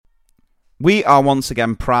We are once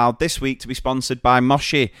again proud this week to be sponsored by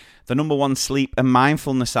Moshi, the #1 sleep and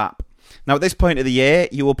mindfulness app. Now, at this point of the year,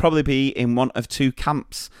 you will probably be in one of two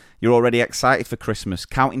camps. You're already excited for Christmas,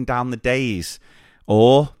 counting down the days.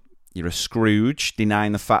 Or you're a Scrooge,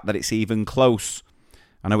 denying the fact that it's even close.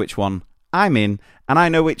 I know which one I'm in, and I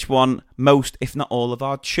know which one most, if not all, of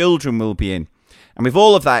our children will be in. And with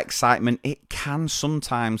all of that excitement, it can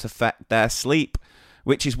sometimes affect their sleep,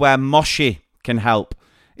 which is where Moshi can help.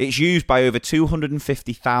 It's used by over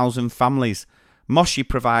 250,000 families. Moshi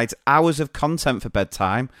provides hours of content for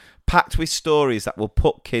bedtime, packed with stories that will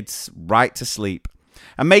put kids right to sleep.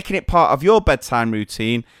 And making it part of your bedtime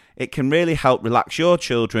routine, it can really help relax your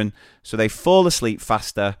children so they fall asleep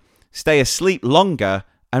faster, stay asleep longer,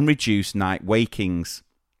 and reduce night wakings.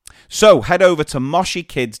 So head over to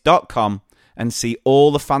moshikids.com and see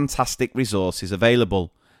all the fantastic resources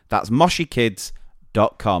available. That's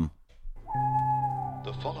moshikids.com.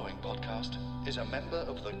 The following podcast is a member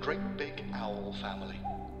of the Great Big Owl family.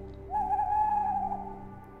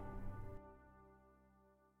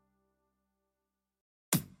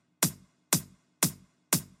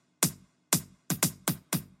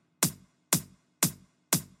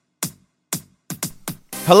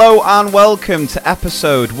 Hello and welcome to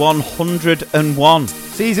episode 101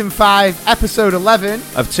 Season 5, episode 11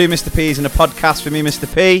 of Two Mr. P's and a podcast for me,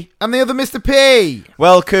 Mr. P. and the other Mr. P.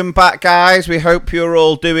 Welcome back, guys. We hope you're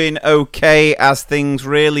all doing okay as things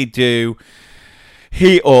really do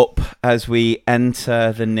heat up as we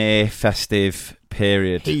enter the near festive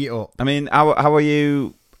period. Heat up. I mean, how are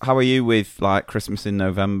you? How are you with like Christmas in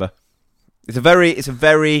November? It's a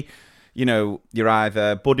very, you know, you're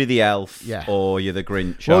either Buddy the Elf or you're the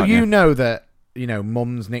Grinch. Well, aren't you know that, you know,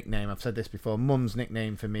 Mum's nickname, I've said this before, Mum's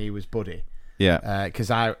nickname for me was Buddy. Yeah. Because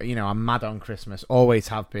I'm mad on Christmas, always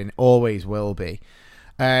have been, always will be.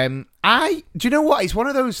 Do you know what? It's one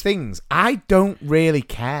of those things, I don't really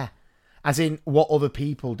care, as in what other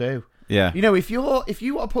people do. Yeah. You know, if you want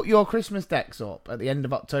to put your Christmas decks up at the end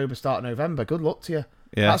of October, start of November, good luck to you.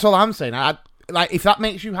 Yeah. That's all I'm saying. Like, if that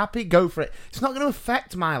makes you happy, go for it. It's not going to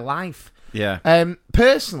affect my life. Yeah.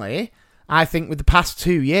 Personally, I think with the past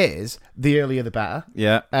 2 years, the earlier the better.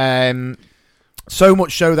 Yeah. So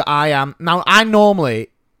much so that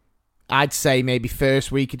I'd say maybe first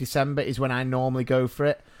week of December is when I normally go for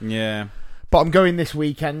it. Yeah. But I'm going this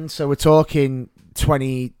weekend, so we're talking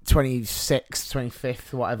 26th,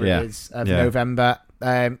 25th, whatever it is, of November.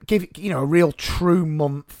 Give it, a real true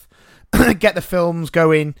month. Get the films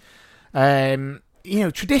going.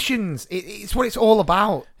 Traditions. It's what it's all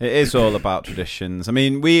about. It is all about traditions. I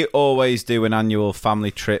mean, we always do an annual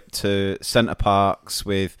family trip to Centre Parks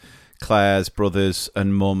with Claire's brothers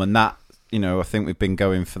and mum, and that, I think we've been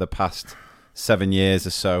going for the past 7 years or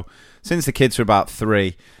so, since the kids were about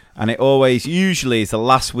 3, and it always, usually is the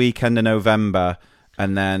last weekend of November,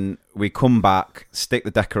 and then we come back, stick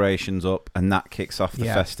the decorations up, and that kicks off the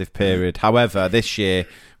festive period. However, this year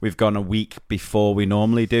we've gone a week before we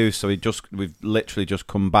normally do, so we've literally just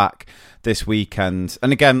come back this weekend.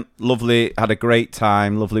 And again, lovely, had a great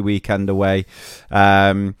time, lovely weekend away.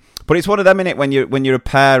 But it's one of them, innit, when you're a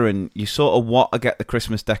parent, you sort of want to get the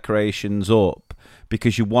Christmas decorations up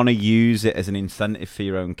because you want to use it as an incentive for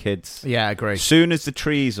your own kids. Yeah, I agree. As soon as the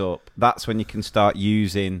tree's up, that's when you can start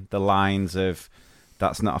using the lines of,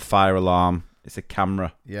 that's not a fire alarm, it's a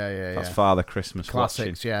camera. Yeah. That's Father Christmas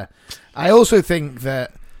classics, watching. yeah. I also think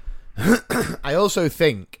that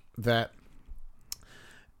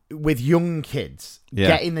with young kids,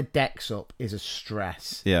 getting the decks up is a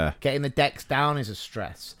stress. Yeah. Getting the decks down is a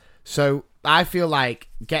stress. So I feel like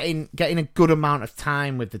getting a good amount of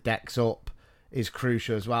time with the decks up is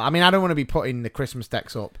crucial as well. I mean, I don't want to be putting the Christmas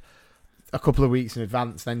decks up a couple of weeks in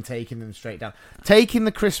advance, then taking them straight down. Taking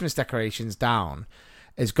the Christmas decorations down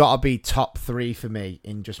has got to be top 3 for me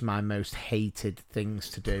in just my most hated things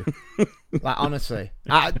to do. Like, honestly.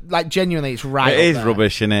 Genuinely, it's right. It is there.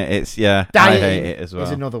 rubbish, innit? It's, I Dieting hate it as well.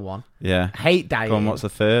 is another one. Yeah. I hate dieting. Go on, what's the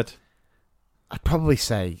third? I'd probably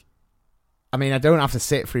say, I mean, I don't have to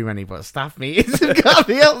sit through many, but staff meetings have got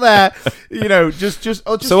to be up there. Just.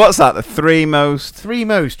 So what's that? The 3 most? 3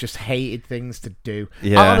 most just hated things to do.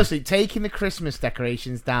 Yeah. Honestly, taking the Christmas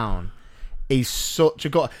decorations down is such a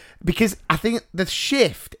good, because I think the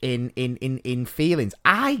shift in feelings,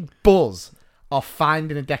 I buzz off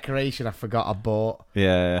finding a decoration I forgot I bought.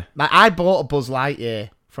 Yeah. Like, I bought a Buzz Lightyear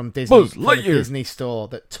from Disney, Buzz from Lightyear. the Disney store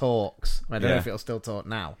that talks. I don't know if it'll still talk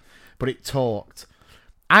now, but it talked.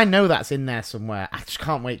 I know that's in there somewhere. I just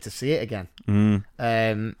can't wait to see it again.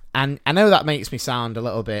 And I know that makes me sound a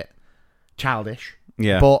little bit childish.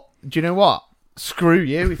 Yeah. But do you know what? screw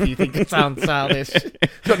you if you think it sounds childish.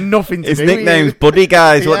 It's got nothing to His do with nickname's you. Buddy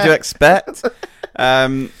Guys. What Yeah. do you expect?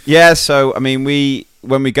 So I mean,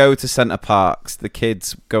 when we go to Centre Parks, the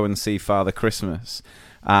kids go and see Father Christmas,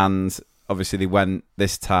 and obviously they went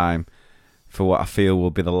this time for what I feel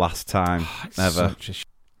will be the last time ever. Such a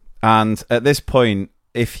And at this point,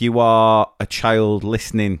 if you are a child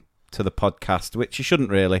listening to the podcast, which you shouldn't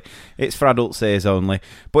really, it's for adults' ears only.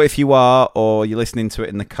 But if you are, or you're listening to it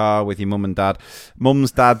in the car with your mum and dad,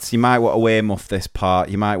 mums, dads, you might want to earmuff this part.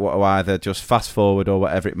 You might want to either just fast forward or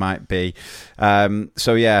whatever it might be.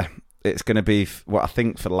 So yeah, it's going to be what I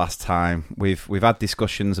think for the last time. We've had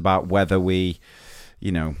discussions about whether we,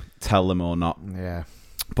 tell them or not. Yeah.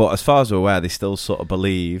 But as far as we're aware, they still sort of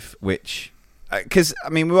believe, which... Because,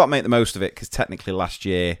 we want to make the most of it, because technically last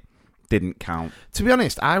year didn't count. To be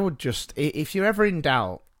honest, I would just... If you're ever in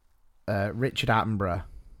doubt, Richard Attenborough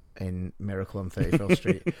in Miracle on 35th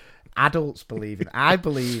Street, adults believe in... I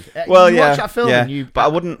believe... Well, you watch that film and you... But I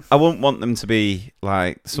wouldn't want them to be,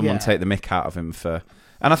 like, someone Yeah. take the mick out of him for...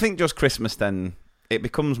 And I think just Christmas then... It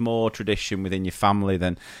becomes more tradition within your family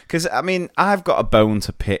then. Because, I've got a bone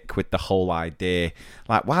to pick with the whole idea.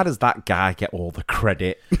 Like, why does that guy get all the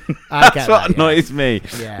credit? That's what annoys me.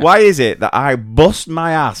 Yeah. Why is it that I bust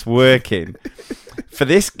my ass working for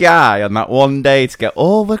this guy on that one day to get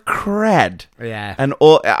all the cred? Yeah. And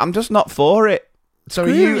I'm just not for it. So are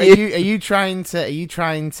Screw you trying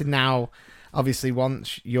to now, obviously,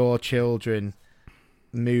 once your children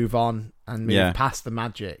move on and move past the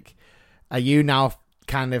magic, are you now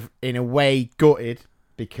kind of in a way gutted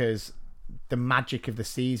because the magic of the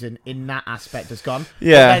season in that aspect has gone?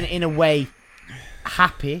 Yeah. But then in a way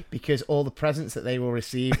happy because all the presents that they will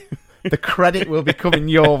receive, the credit will be coming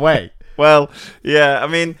your way. Well, yeah,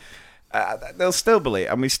 they'll still believe.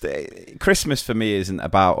 Christmas for me isn't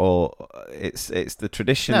about all. It's the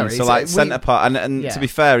tradition. No, so like Centre Park, and Yeah. to be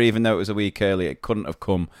fair, even though it was a week early, it couldn't have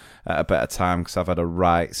come at a better time because I've had a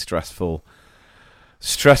right stressful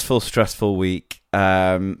week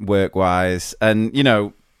work wise, and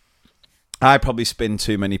I probably spin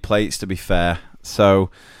too many plates, to be fair. So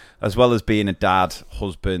as well as being a dad,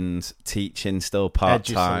 husband, teaching still part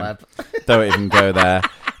time, don't even go there.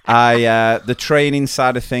 The training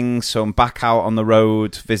side of things, so I'm back out on the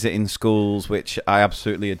road visiting schools, which I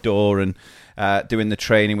absolutely adore, and doing the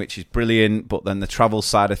training, which is brilliant, but then the travel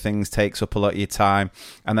side of things takes up a lot of your time.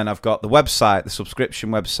 And then I've got the website, the subscription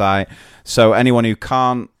website, so anyone who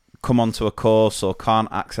can't come onto a course or can't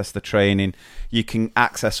access the training, you can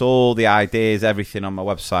access all the ideas, everything on my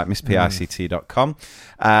website, misspict.com,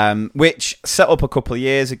 which set up a couple of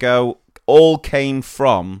years ago, all came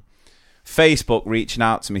from Facebook reaching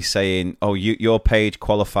out to me saying, oh, your page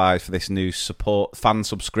qualifies for this new fan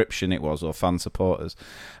subscription, it was, or fan supporters,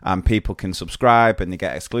 and people can subscribe and they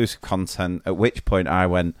get exclusive content, at which point I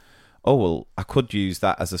went, oh, well, I could use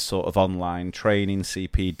that as a sort of online training,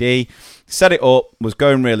 CPD. Set it up, was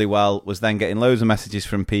going really well, was then getting loads of messages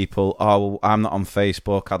from people, oh, well, I'm not on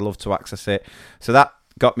Facebook, I'd love to access it. So that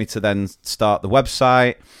got me to then start the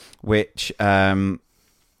website, which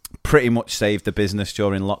pretty much saved the business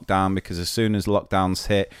during lockdown, because as soon as lockdowns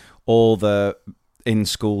hit, all the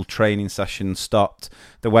in-school training sessions stopped.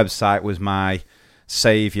 The website was my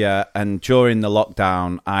saviour, and during the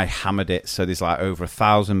lockdown I hammered it, so there's like over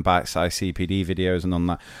 1,000 bite-sized CPD videos and on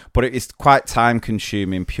that, but it is quite time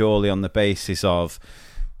consuming purely on the basis of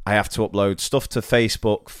I have to upload stuff to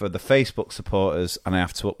Facebook for the Facebook supporters, and I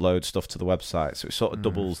have to upload stuff to the website, so it sort of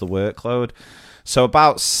doubles the workload. So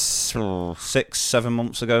about 6-7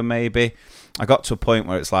 months ago maybe, I got to a point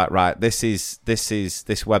where it's like, right, this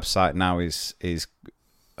website now is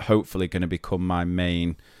hopefully going to become my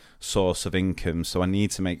main source of income, so I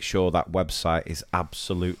need to make sure that website is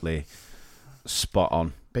absolutely spot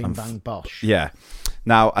on. Bing bang bosh. Yeah.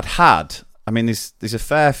 Now there's a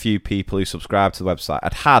fair few people who subscribe to the website.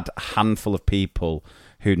 I'd had a handful of people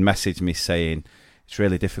who'd messaged me saying it's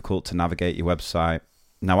really difficult to navigate your website.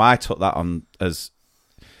 Now I took that on as,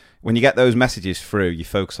 when you get those messages through, you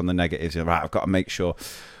focus on the negatives. You're right, I've got to make sure.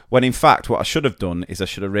 When in fact, what I should have done is I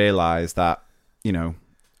should have realised that,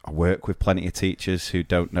 I work with plenty of teachers who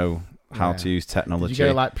don't know how to use technology. Did you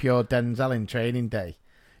go like pure Denzel in Training Day?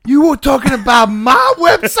 You were talking about my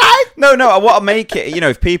website? No, I want to make it,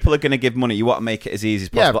 if people are going to give money, you want to make it as easy as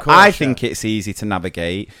possible. Yeah, of course, I think it's easy to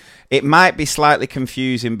navigate. It might be slightly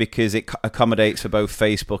confusing because it accommodates for both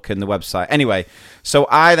Facebook and the website. Anyway, so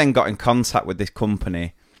I then got in contact with this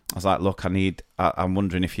company. I was like, look, I'm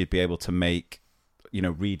wondering if you'd be able to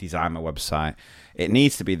redesign my website. It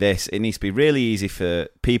needs to be this. It needs to be really easy for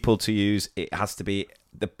people to use. It has to be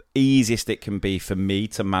the easiest it can be for me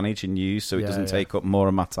to manage and use, so it doesn't Yeah. take up more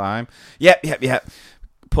of my time. Yep.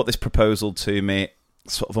 Put this proposal to me,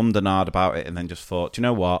 sort of ummed and ahed about it, and then just thought, do you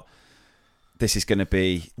know what? This is going to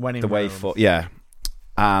be When in the way Rome. for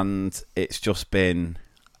and it's just been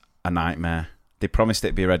a nightmare. They promised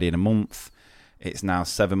it'd be ready in a month. It's now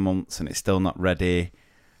 7 months and it's still not ready,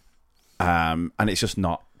 and it's just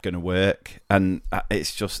not going to work. And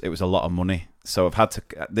it was a lot of money, so I've had to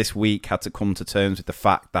this week come to terms with the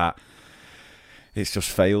fact that it's just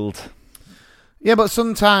failed. Yeah, but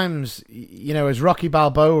sometimes, as Rocky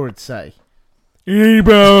Balboa would say, it ain't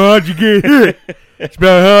about how you get hit. It's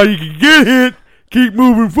about how you can get hit. Keep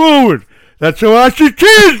moving forward. That's how I see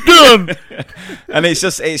kids done. And it's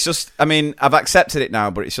just. I mean, I've accepted it now,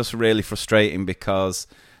 but it's just really frustrating because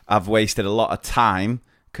I've wasted a lot of time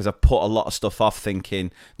because I've put a lot of stuff off,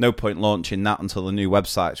 thinking no point launching that until the new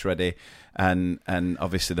website's ready, and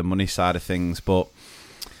obviously the money side of things. But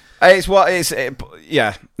it's what it is. It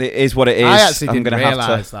is what it is. I actually I'm didn't gonna have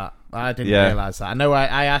realise to. that. I didn't Yeah. realise that. I know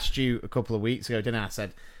I asked you a couple of weeks ago, didn't I? I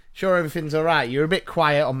said, sure, everything's all right. You're a bit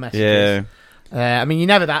quiet on messages. Yeah. I mean, you're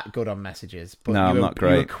never that good on messages. But No, I'm not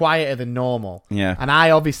great. You were quieter than normal. Yeah. And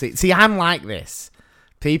I obviously... See, I'm like this.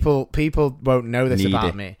 People won't know this Needy.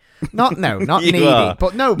 about me. Not You needy. are.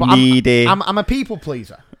 But no, but Needy. I'm a people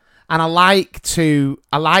pleaser. And I like to...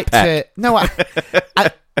 No,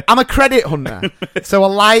 I'm a credit hunter. So I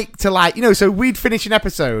like to so we'd finish an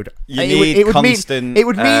episode. You would constant. It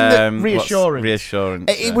would mean that what's reassurance. Reassurance.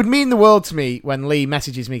 It would mean the world to me when Lee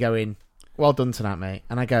messages me going, well done tonight, mate.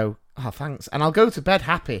 And I go, oh, thanks. And I'll go to bed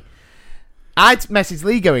happy. I'd message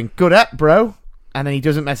Lee going, good up, bro. And then he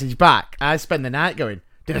doesn't message back. I spend the night going,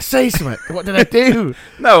 did I say something? What did I do?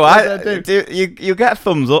 No, What did I do? you get a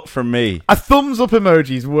thumbs up from me. A thumbs up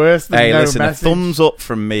emoji is worse than Hey, no listen, message. a thumbs up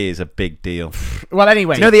from me is a big deal. Well,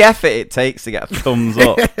 anyway. Do you know the effort it takes to get a thumbs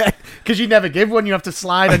up? Because you never give one. You have to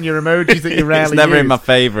slide on your emojis that you rarely It's never use. in my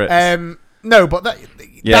favourites. No, but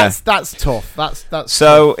that's tough. That's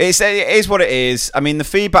So it is what it is. I mean, the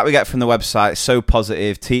feedback we get from the website is so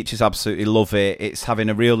positive. Teachers absolutely love it. It's having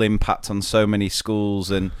a real impact on so many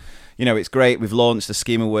schools, and it's great. We've launched the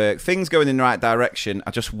scheme of work. Things going in the right direction.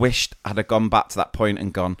 I just wished I'd have gone back to that point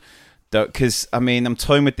and gone, because I mean, I'm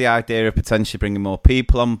toying with the idea of potentially bringing more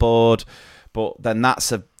people on board, but then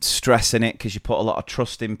that's a stress in it because you put a lot of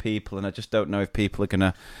trust in people, and I just don't know if people are going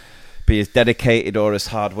to be as dedicated or as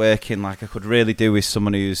hardworking like I could really do with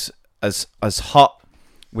someone who's as hot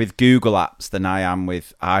with Google apps than I am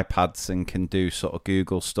with iPads and can do sort of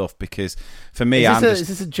Google stuff. Because for me, is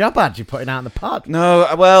this a job ad you're putting out in the pod? No,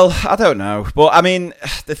 well, I don't know. But I mean,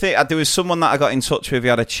 the thing, there was someone that I got in touch with, we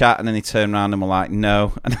had a chat, and then he turned around and were like,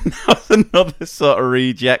 no. And then that was another sort of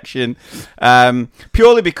rejection.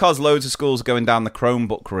 Purely because loads of schools are going down the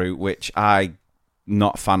Chromebook route, which I'm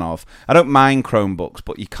not a fan of. I don't mind Chromebooks,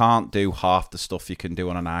 but you can't do half the stuff you can do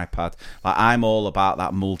on an iPad. Like, I'm all about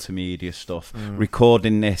that multimedia stuff.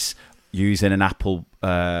 Recording this using an Apple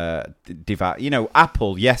device.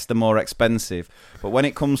 Apple, yes, they're more expensive, but when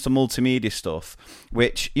it comes to multimedia stuff,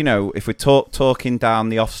 which, if we're talking down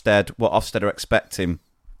the Ofsted, what Ofsted are expecting,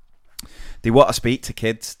 they want to speak to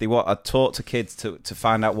kids. They want to talk to kids to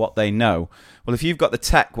find out what they know. Well, if you've got the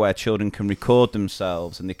tech where children can record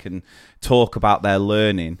themselves and they can talk about their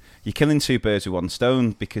learning, you're killing two birds with one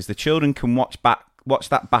stone, because the children can watch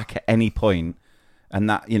that back at any point, and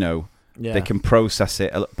that, they can process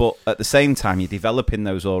it. But at the same time, you're developing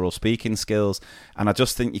those oral speaking skills, and I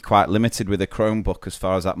just think you're quite limited with a Chromebook as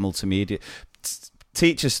far as that multimedia.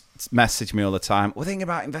 Teachers message me all the time, we're thinking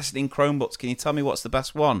about investing in Chromebooks, can you tell me what's the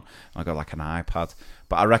best one? I go, like an iPad.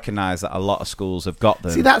 But I recognise that a lot of schools have got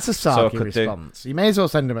them. See, that's a sarky response. You may as well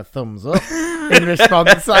send them a thumbs up in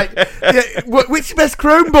response. Like, which is best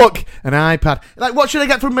Chromebook? An iPad. Like, what should I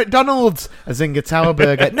get from McDonald's? A Zinger Tower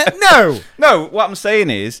Burger. No, what I'm saying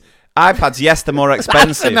is, iPads, yes, they're more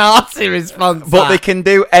expensive. That's an arty response. But they can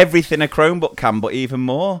do everything a Chromebook can, but even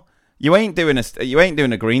more. You ain't doing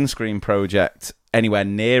a green screen project anywhere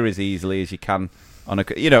near as easily as you can on a.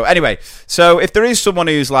 Anyway. So if there is someone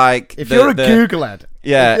who's like, if you're a Googlehead,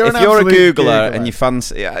 if you're a Googler and you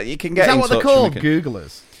fancy, you can get. Is that in what touch they're called? and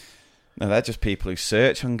Googlers. No, they're just people who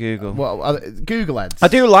search on Google. What Googleheads? I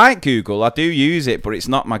do like Google. I do use it, but it's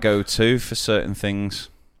not my go-to for certain things.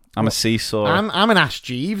 I'm a seesaw. I'm an Ash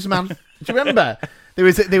Jeeves man. Do you remember? There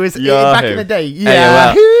was Yahoo. back in the day.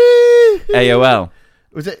 AOL.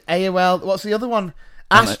 Was it AOL? What's the other one?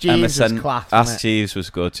 Ask Jeeves was class. Ask Jeeves was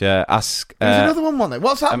good. Yeah. Ask. There's another one.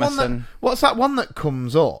 What's that MSN. one? What's that one that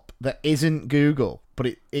comes up that isn't Google, but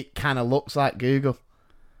it kind of looks like Google?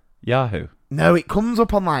 Yahoo. No, it comes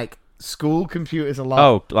up on like school computers a lot.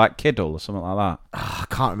 Oh, like Kiddle or something like that. I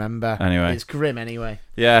can't remember. Anyway. It's grim anyway.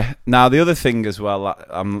 Yeah. Now, the other thing as well,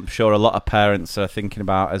 I'm sure a lot of parents are thinking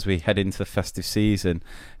about as we head into the festive season,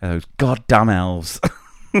 those goddamn elves.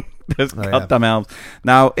 Those goddamn elves.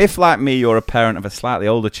 Now, if like me, you're a parent of a slightly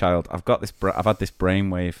older child, I've had this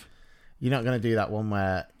brainwave. You're not going to do that one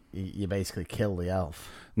where you basically kill the elf.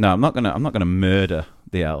 No, I'm not gonna murder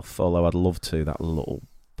the elf, although I'd love to. That little.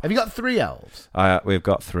 Have you got 3 elves? We've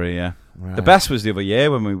got 3. Yeah. Right. The best was the other year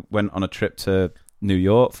when we went on a trip to New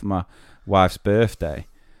York for my wife's birthday.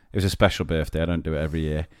 It was a special birthday. I don't do it every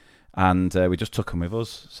year. And we just took him with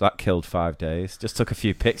us. So that killed 5 days. Just took a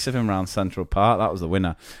few pics of him around Central Park. That was the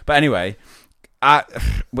winner. But anyway, I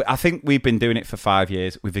think we've been doing it for 5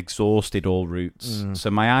 years. We've exhausted all routes. So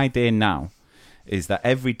my idea now is that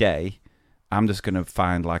every day I'm just going to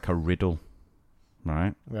find like a riddle,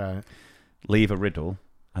 right? Right. Leave a riddle,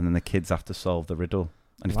 and then the kids have to solve the riddle.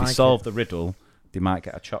 And if Like they solve the riddle, they might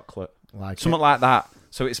get a chocolate. Like Something like that.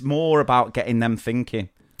 So it's more about getting them thinking.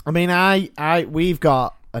 I mean, we've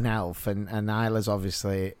got an elf, and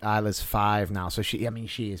Isla's 5 now, so she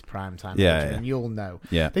is prime time. Yeah, and you'll know.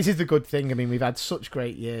 Yeah. This is the good thing. I mean, we've had such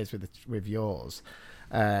great years with yours,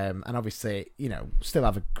 and obviously, still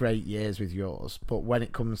have a great years with yours. But when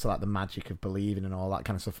it comes to like the magic of believing and all that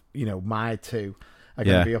kind of stuff, my 2 are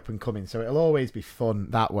going to be up and coming, so it'll always be fun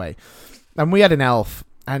that way. And we had an elf.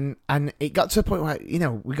 And it got to a point where,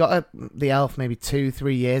 we got the elf maybe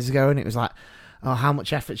 2-3 years ago, and it was like, oh, how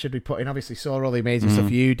much effort should we put in? Obviously, saw all the amazing stuff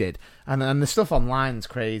you did, and the stuff online's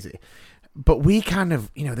crazy. But we kind of,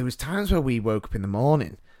 there was times where we woke up in the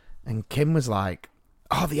morning, and Kim was like,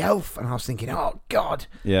 oh, the elf, and I was thinking, oh God,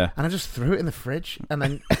 Yeah. and I just threw it in the fridge, and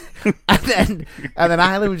then and then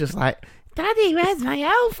Isla was just like, Daddy, where's my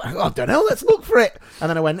elf? I go, I don't know, let's look for it. And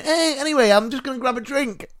then I went, hey, anyway, I'm just going to grab a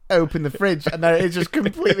drink. Open the fridge, and then it just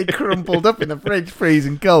completely crumpled up in the fridge,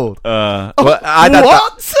 freezing cold. I'd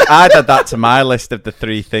what? add that to my list of the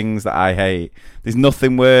 3 things that I hate. There's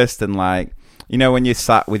nothing worse than when you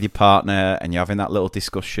sat with your partner and you're having that little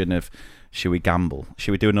discussion of, should we gamble?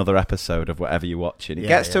 Should we do another episode of whatever you're watching? It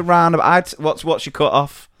gets to around what's your cut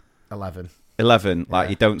off? 11. 11. Like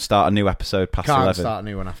you don't start a new episode past 11. Can't start a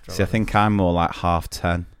new one after 11. See, I think I'm more like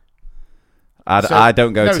 10:30. I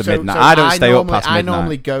don't go to midnight. I don't stay up past midnight. I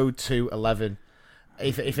normally go to 11.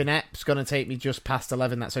 If an app's going to take me just past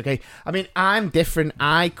 11, that's okay. I mean, I'm different.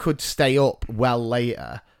 I could stay up well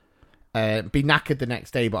later, be knackered the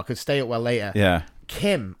next day, but I could stay up well later. Yeah.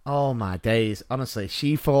 Kim, oh my days. Honestly,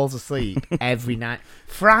 she falls asleep every night.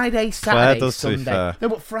 Friday, Saturday, Sunday. No,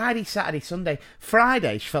 but Friday, Saturday, Sunday.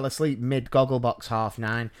 Friday, she fell asleep mid-Gogglebox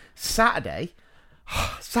 9:30.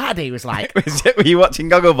 Saturday was like... Were you watching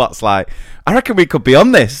Gogglebox like, I reckon we could be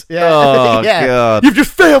on this? Yeah. Oh, yeah. God. You've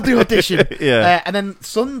just failed the audition. Yeah. And then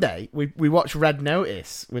Sunday, we watched Red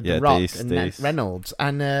Notice with The Rock and Ned Reynolds.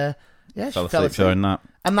 And she fell asleep during that.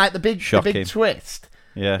 And like the big twist...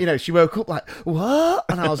 Yeah. She woke up like, what?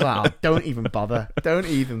 And I was like, oh, don't even bother. Don't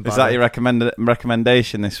even bother. Is that your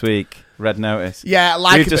recommendation this week? Red Notice? Yeah,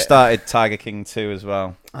 We've just started Tiger King 2 as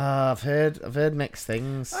well. I've heard mixed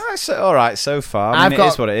things. All right, so far. I mean, it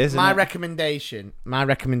is what it is. My recommendation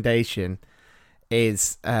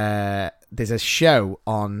is there's a show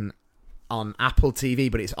on Apple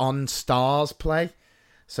TV, but it's on Stars Play.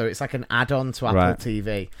 So it's like an add-on to Apple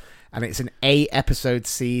TV. And it's an 8-episode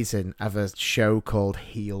season of a show called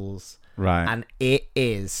Heels. Right. And it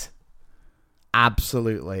is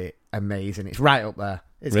absolutely amazing. It's right up there.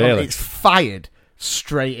 It's fired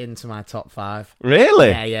straight into my top 5.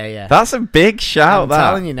 Really? Yeah. That's a big shout, I'm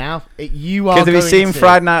telling you now. You are. Because have you seen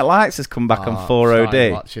Friday Night Lights has come back on 4OD?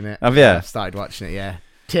 Started watching it. Have you? I've started watching it, yeah.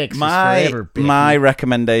 My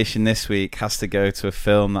recommendation this week has to go to a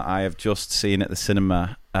film that I have just seen at the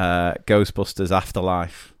cinema, Ghostbusters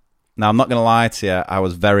Afterlife. Now, I'm not going to lie to you, I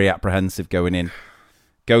was very apprehensive going in.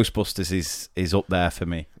 Ghostbusters is up there for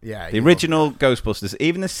me. Yeah, the original Ghostbusters,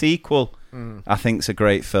 even the sequel, I think is a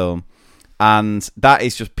great film. And that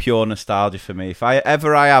is just pure nostalgia for me. If I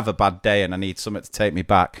have a bad day and I need something to take me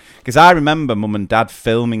back, because I remember Mum and Dad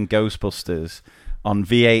filming Ghostbusters on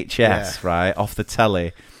VHS, right, off the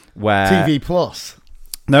telly. Where TV Plus.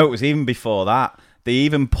 No, it was even before that. They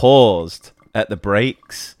even paused at the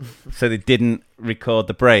breaks, so they didn't record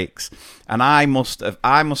the breaks. And I must have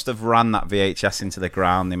ran that VHS into the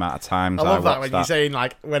ground the amount of times I love that when you're saying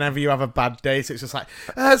like whenever you have a bad day, so it's just like,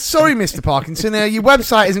 sorry, Mr. Parkinson, your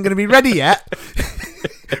website isn't going to be ready yet.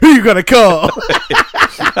 Who you gonna call?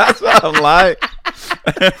 That's what I'm like.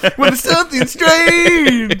 Well, there's something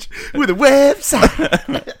strange with a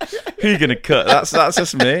website. Who you gonna cut? That's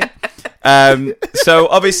just me. So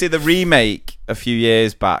obviously the remake a few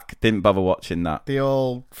years back. Didn't bother watching that. The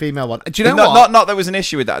all female one. Do you know what? Not there was an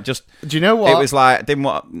issue with that. Just do you know what? It was like didn't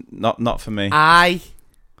want not for me. I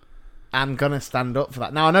am gonna stand up for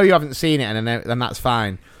that. Now I know you haven't seen it, and that's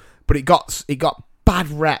fine. But it got bad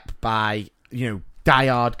rep by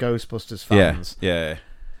diehard Ghostbusters fans. Yeah.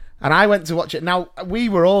 And I went to watch it. Now we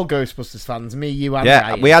were all Ghostbusters fans. Me, you, and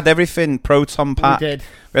Ryan. We had everything. Proton pack. We did.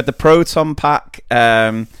 We had the proton pack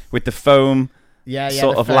with the foam.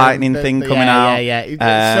 Sort of lightning thing coming out. Yeah.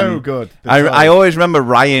 It's so good. I always remember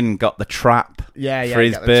Ryan got the trap for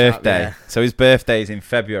his birthday. Trap. So his birthday's in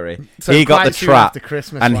February. So he got the trap,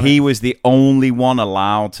 Christmas, and he was the only one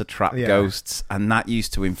allowed to trap ghosts, and that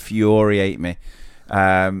used to infuriate me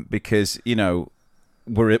because we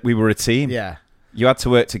were a team. Yeah. You had to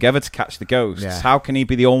work together to catch the ghosts. Yeah. How can he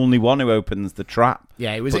be the only one who opens the trap?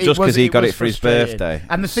 Yeah, it was just because he got it for his frustrating. birthday.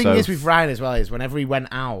 And the thing is with Ryan as well is whenever he went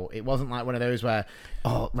out, it wasn't like one of those where,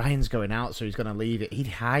 Ryan's going out, so he's going to leave it. He'd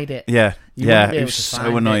hide it. Yeah, it was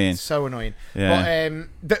so annoying. So annoying. Yeah.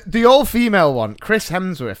 But the all female one, Chris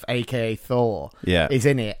Hemsworth, aka Thor, is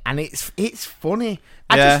in it, and it's funny.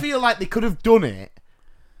 I just feel like they could have done it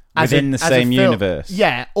within the same universe.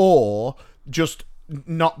 Yeah, or just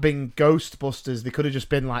not been Ghostbusters. They could have just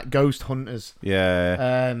been like Ghost Hunters.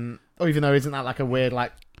 Yeah. Or even though isn't that like a weird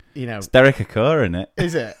It's Derek Akur in it.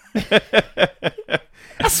 Is it?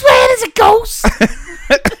 I swear there's a ghost.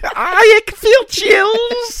 I can feel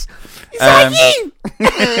chills. Is that you?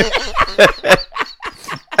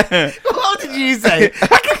 What did you say?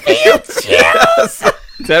 I can feel chills.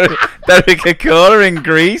 Derek Akur in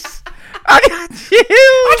Greece. I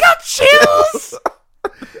got chills.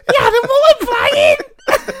 Yeah, the woman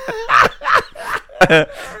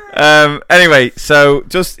flying. Anyway, so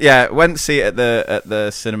just went to see it at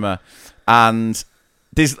the cinema, and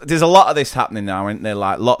there's a lot of this happening now, isn't there?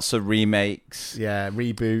 Like lots of remakes,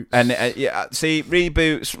 reboots, and see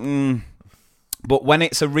reboots. But when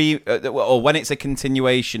it's or when it's a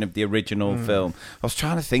continuation of the original film, I was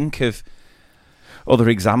trying to think of other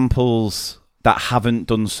examples that haven't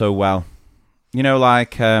done so well.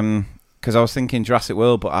 Because I was thinking Jurassic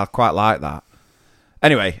World, but I quite like that.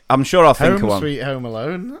 Anyway, I'm sure I'll think of one. Sweet Home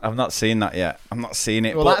Alone. I've not seen that yet. I'm not seeing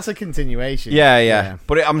it. Well, that's a continuation. Yeah.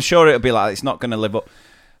 But I'm sure it'll be like it's not going to live up.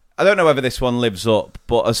 I don't know whether this one lives up,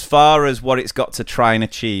 but as far as what it's got to try and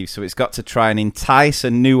achieve, so it's got to try and entice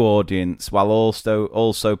a new audience while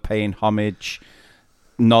also paying homage,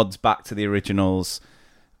 nods back to the originals.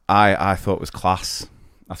 I thought was class.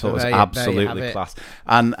 I thought it was absolutely class.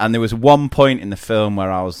 And there was one point in the film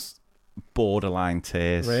where I was borderline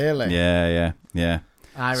tears. Really? Yeah.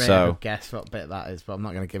 I really have a guess what bit that is, but I'm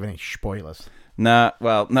not going to give any spoilers. No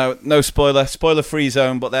spoiler. Spoiler-free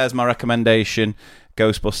zone, but there's my recommendation.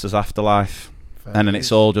 Ghostbusters Afterlife. And then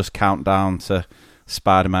it's all just countdown to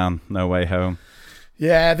Spider-Man No Way Home.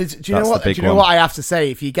 Yeah, do you know what I have to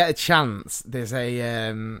say? If you get a chance, there's a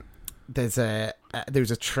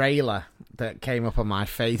trailer that came up on my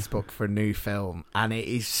Facebook for a new film, and it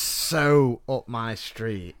is so up my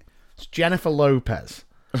street. It's Jennifer Lopez,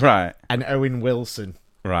 right, and Owen Wilson,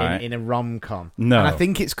 right, in a rom-com. No, and I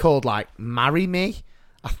think it's called like Marry Me.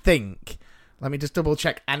 I think. Let me just double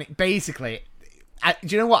check. And it basically,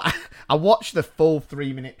 do you know what? I watched the full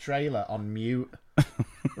 3-minute trailer on mute.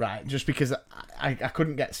 Right, just because I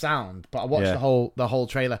couldn't get sound, but I watched the whole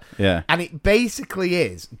trailer. Yeah, and it basically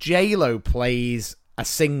is J-Lo plays a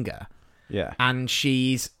singer. Yeah, and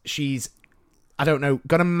she's I don't know,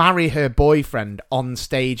 gonna marry her boyfriend on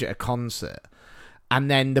stage at a concert, and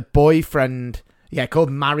then the boyfriend, called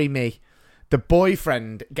Marry Me. The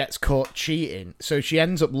boyfriend gets caught cheating, so she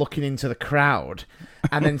ends up looking into the crowd,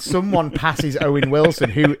 and then someone passes Owen Wilson,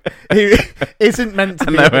 who isn't meant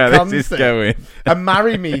to be at the concert, this is going. a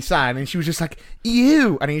Marry Me sign, and she was just like,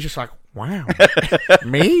 "You," and he's just like, "Wow,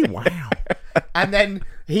 me, wow," and then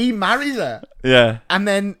he marries her, and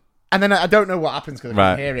then I don't know what happens because I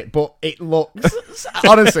can't hear it, but it looks.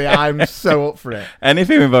 Honestly, I'm so up for it.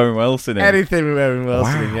 Anything with Owen Wilson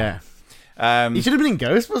in. Yeah. He should have been in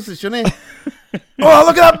Ghostbusters, shouldn't he? Oh,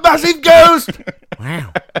 look at that massive ghost!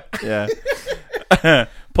 Wow. Yeah.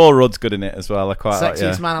 Paul Rudd's good in it as well. I quite like.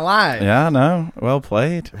 Sexiest man alive. Yeah, no. Well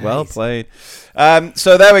played. Nice. Well played.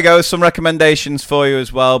 So there we go. Some recommendations for you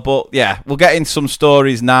as well. But yeah, we'll get into some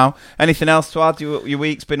stories now. Anything else to add? Your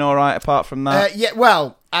week's been all right apart from that?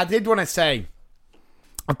 Well, I did want to say,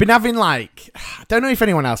 I've been having I don't know if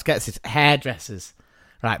anyone else gets it, hairdressers.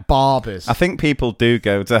 Right, barbers. I think people do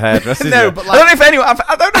go to hairdressers. No, but I don't know if anyone.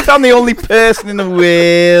 I don't know if I'm the only person in the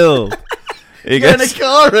world. You're in a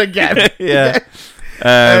car again. Yeah.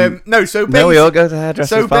 No, so we all go to hairdressers.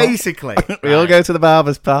 So basically, we all go to the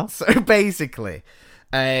barbers, pal. So basically,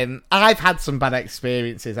 I've had some bad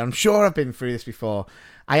experiences. I'm sure I've been through this before.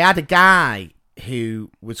 I had a guy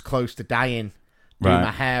who was close to dying doing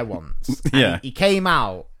my hair once. Yeah. He came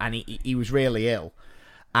out and he was really ill.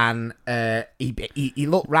 And he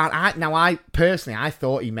looked round. I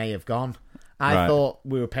thought he may have gone. I thought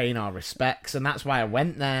we were paying our respects, and that's why I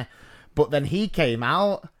went there. But then he came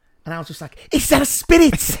out, and I was just like, "Is that a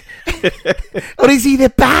spirit? Or is he the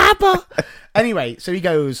barber?" Anyway, so he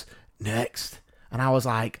goes, "Next." And I was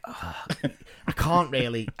like, I can't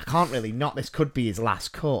really not. This could be his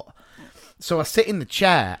last cut. So I sit in the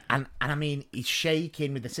chair, and I mean, he's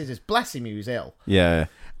shaking with the scissors. Bless him, he was ill. Yeah.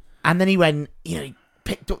 And then he went, he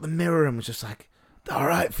picked up the mirror and was just like, "All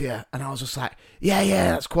right for you." And I was just like, yeah,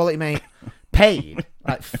 that's quality, mate. Paid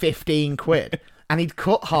like 15 quid. And he'd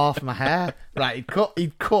cut half my hair. Right,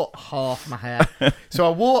 he'd cut half my hair. So I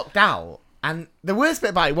walked out. And the worst bit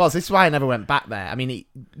about it was, this is why I never went back there. I mean,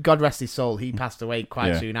 God rest his soul, he passed away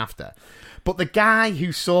quite soon after. But the guy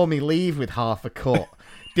who saw me leave with half a cut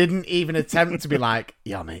didn't even attempt to be like,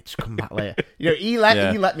 "Yeah, mate, just come back later." He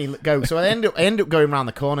let me go. So I ended up going around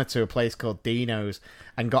the corner to a place called Dino's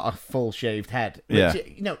and got a full shaved head. Which,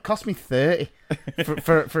 it cost me 30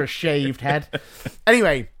 for a shaved head.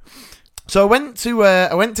 Anyway, so I went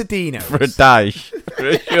to Dino's For a dash. For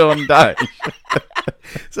a Sean dash.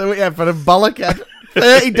 So for a bollock head,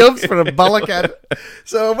 30 dubs for a bollock head.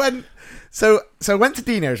 So I went to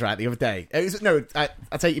Dino's the other day.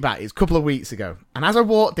 I'll take you back. It was a couple of weeks ago. And as I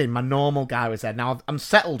walked in, my normal guy was there. Now I'm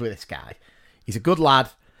settled with this guy. He's a good lad.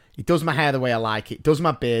 He does my hair the way I like it. Does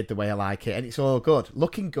my beard the way I like it, and it's all good,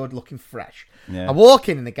 looking fresh. Yeah. I walk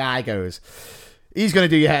in and the guy goes, "He's going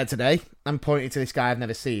to do your hair today." I'm pointing to this guy I've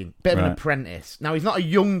never seen. Bit of an apprentice. Now, he's not a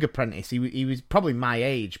young apprentice. He was probably my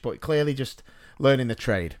age, but clearly just learning the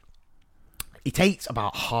trade. He takes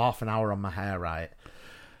about half an hour on my hair, right?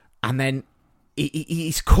 And then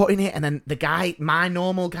he's cutting it, and then the guy, my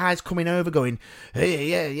normal guy's coming over going,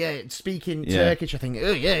 "Hey, yeah," speaking Turkish, I think.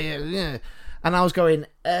 "Oh, yeah. And I was going,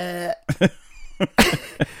 I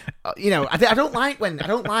don't like when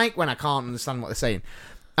I can't understand what they're saying.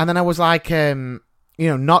 And then I was like,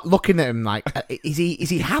 not looking at him like, is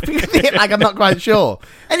he happy with it? Like, I'm not quite sure.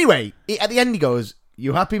 Anyway, at the end he goes,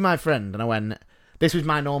 "You happy, my friend?" And I went, this was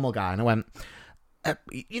my normal guy, and I went,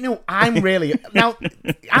 I'm really now.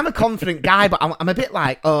 I'm a confident guy, but I'm a bit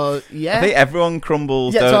like, yeah. I think everyone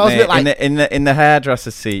crumbles, so don't they? Like, in the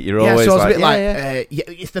hairdresser seat, you're always so I was like, a bit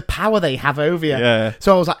it's the power they have over you. Yeah.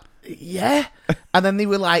 So I was like, yeah. And then he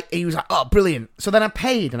was like, "Oh, brilliant." So then I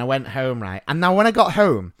paid and I went home, right? And now when I got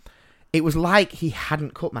home, it was like he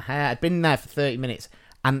hadn't cut my hair. I'd been there for 30 minutes.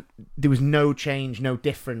 And there was no change, no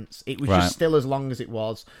difference. It was just still as long as it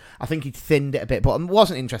was. I think he'd thinned it a bit, but I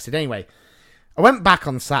wasn't interested. Anyway, I went back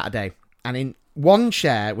on Saturday, and in one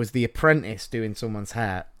chair was the apprentice doing someone's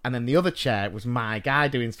hair, and then the other chair was my guy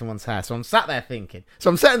doing someone's hair. So I'm sitting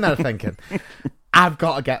there thinking, I've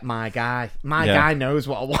got to get my guy. My guy knows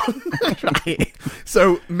what I want. Right?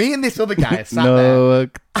 So me and this other guy are sat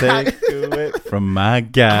there. Take it from my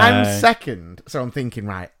guy. I'm second, so I'm thinking,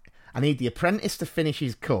 right, I need the apprentice to finish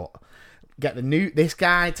his cut, get this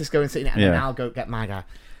guy to go and sit in it, and then I'll go get my guy.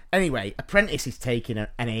 Anyway, apprentice is taking an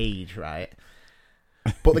age, right?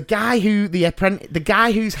 But the guy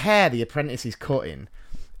whose hair the apprentice is cutting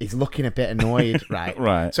is looking a bit annoyed, right?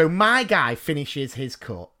 Right. So my guy finishes his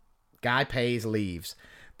cut. Guy pays, leaves.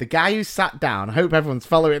 The guy who sat down, I hope everyone's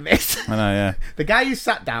following this. I know, yeah. The guy who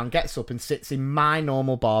sat down gets up and sits in my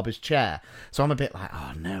normal barber's chair. So I'm a bit like,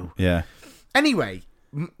 oh no. Yeah. Anyway,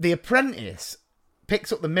 the apprentice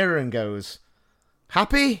picks up the mirror and goes,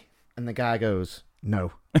 "Happy?" And the guy goes,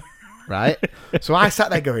 "No." Right? So I sat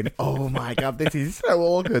there going, oh my God, this is so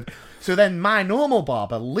awkward. So then my normal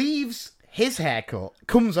barber leaves his haircut,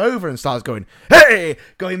 comes over and starts going, "Hey!"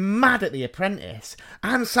 going mad at the apprentice.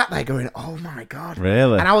 I'm sat there going, oh my God.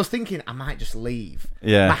 Really? And I was thinking, I might just leave.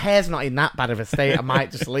 Yeah. My hair's not in that bad of a state. I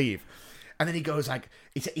might just leave. And then he goes like,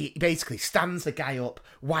 he basically stands the guy up,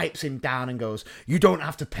 wipes him down and goes, "You don't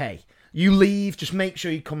have to pay. You leave, just make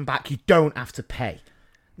sure you come back. You don't have to pay."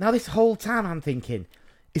 Now this whole time I'm thinking,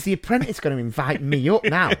 is the apprentice going to invite me up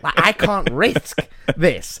now? Like, I can't risk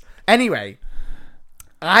this. Anyway,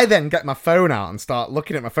 I then get my phone out and start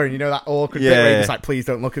looking at my phone. You know that awkward bit where you're just like, "Please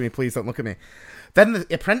don't look at me, please don't look at me." Then the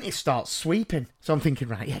apprentice starts sweeping. So I'm thinking,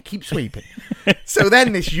 right, yeah, keep sweeping. So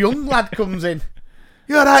then this young lad comes in.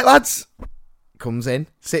 "You all right, lads?" Comes in,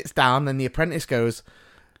 sits down, and the apprentice goes,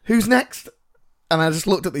 "Who's next?" And I just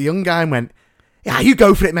looked at the young guy and went, "Yeah, you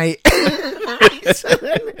go for it, mate." So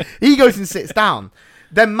then he goes and sits down.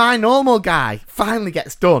 Then my normal guy finally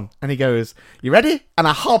gets done, and he goes, "You ready?" And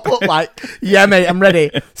I hop up like, "Yeah, mate, I'm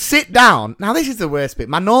ready." Sit down. Now this is the worst bit.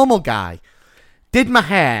 My normal guy did my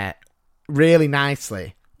hair really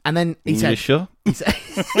nicely, and then he said, "You sure?"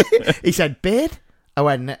 He said, "Beard." I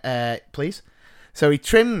went, "Please." So he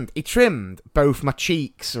trimmed both my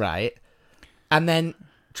cheeks, right, and then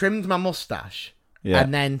trimmed my mustache,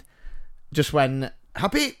 and then just went,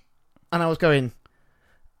 "Happy?" And I was going,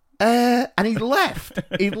 and he left.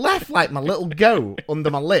 He left like my little goat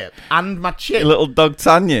under my lip and my chin. A little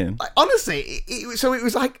D'Artagnan. Like, honestly, so it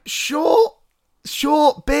was like short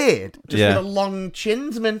beard, just with a long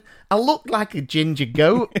chin. I mean, I looked like a ginger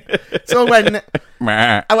goat. So when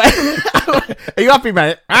I went, "Are you happy,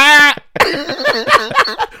 mate?"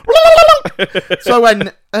 So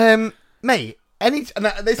when, mate, and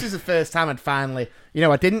this is the first time I'd finally,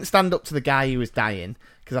 I didn't stand up to the guy who was dying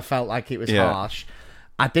because I felt like it was harsh.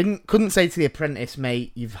 I couldn't say to the apprentice,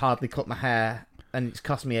 "Mate, you've hardly cut my hair and it's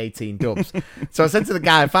cost me 18 dubs." So I said to the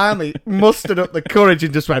guy, I finally mustered up the courage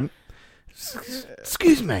and just went,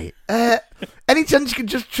 "Excuse me, any chance you could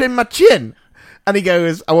just trim my chin?" And he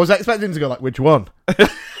goes, I was expecting him to go like, "Which one?"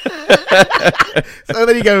 So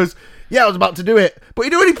then he goes, "Yeah, I was about to do it, but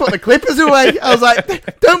you'd already put the clippers away." I was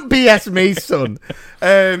like, "Don't BS me, son."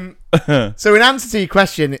 So in answer to your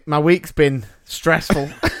question, my week's been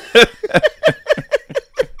stressful.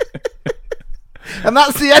 And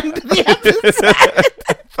that's the end of the episode.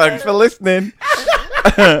 Thanks for listening.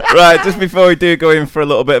 Right, just before we do go in for a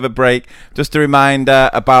little bit of a break, just a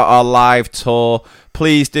reminder about our live tour.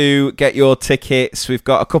 Please do get your tickets. We've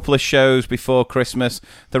got a couple of shows before Christmas,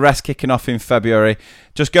 the rest kicking off in February.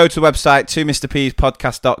 Just go to the website,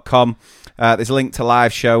 2mrpspodcast.com. There's a link to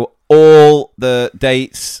live show. All the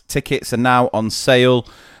dates, tickets are now on sale.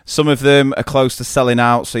 Some of them are close to selling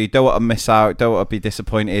out, so you don't want to miss out, don't want to be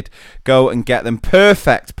disappointed. Go and get them.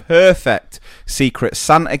 Perfect Secret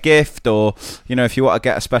Santa gift, or, if you want to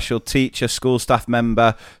get a special teacher, school staff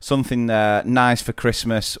member, something nice for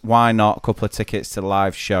Christmas, why not? A couple of tickets to the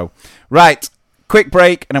live show. Right, quick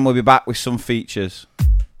break, and then we'll be back with some features.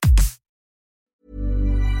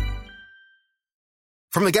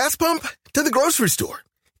 From the gas pump to the grocery store,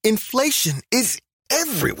 inflation is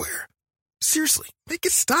everywhere. Seriously, make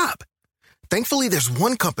it stop. Thankfully, there's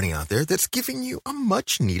one company out there that's giving you a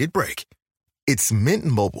much-needed break. It's Mint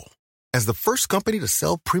Mobile. As the first company to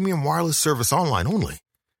sell premium wireless service online only,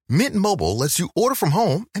 Mint Mobile lets you order from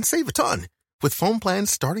home and save a ton, with phone plans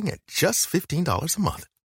starting at just $15 a month.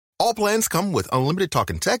 All plans come with unlimited talk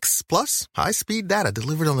and text, plus high-speed data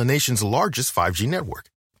delivered on the nation's largest 5G network.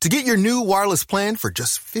 To get your new wireless plan for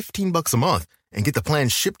just $15 a month and get the plan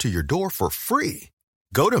shipped to your door for free,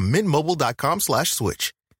 go to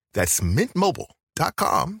mintmobile.com/switch. That's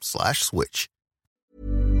mintmobile.com/switch.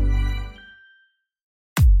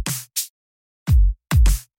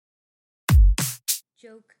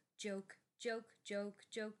 Joke, joke, joke, joke,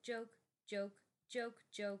 joke, joke, joke, joke, joke,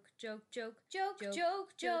 joke, joke, joke, joke,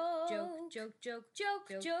 joke, joke, joke, joke, joke,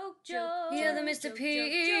 joke, joke. You're the Mr.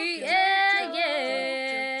 P, yeah,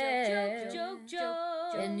 yeah. Joke,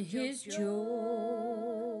 joke, and his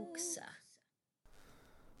jokes.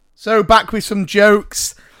 So back with some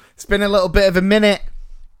jokes. It's been a little bit of a minute,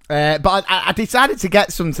 but I decided to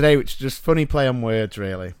get some today, which is just funny play on words,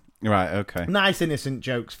 really. Right, okay. Nice innocent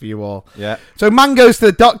jokes for you all. Yeah. So man goes to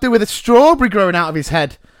the doctor with a strawberry growing out of his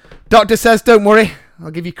head. Doctor says, "Don't worry,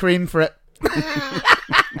 I'll give you cream for it."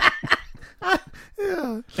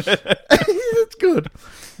 That's good.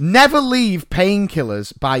 Never leave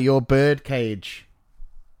painkillers by your bird cage.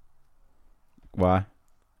 Why?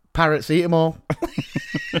 Parrots eat them all.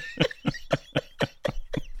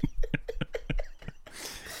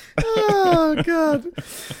 Oh, God.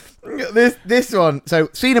 This one. So,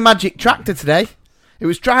 seen a magic tractor today. It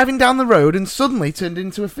was driving down the road and suddenly turned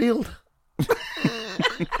into a field.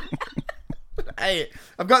 Hey,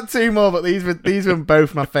 I've got two more, but these were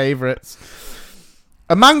both my favourites.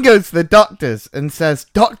 A man goes to the doctor's and says,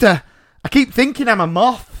 "Doctor, I keep thinking I'm a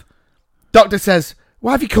moth." Doctor says,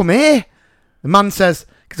 "Why have you come here?" The man says,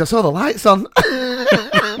 "Because I saw the lights on."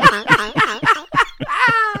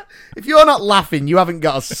 If you're not laughing, you haven't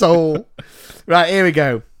got a soul. Right, here we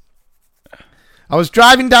go. I was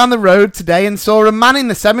driving down the road today and saw a man in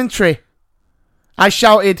the cemetery. I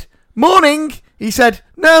shouted, "Morning!" He said,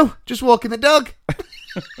 "No, just walking the dog."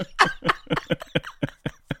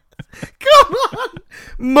 Come on.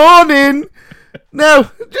 Morning. No,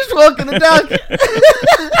 just walking the dog.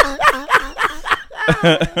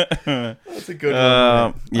 That's a good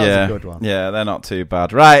one. That's a good one. Yeah, they're not too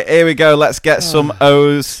bad. Right, here we go. Let's get some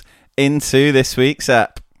O's into this week's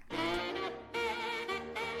app.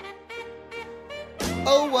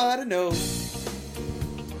 know.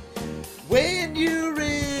 When you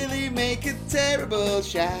really make a terrible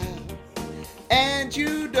shout, and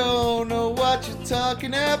you don't know what you're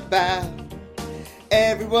talking about,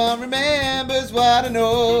 everyone remembers what I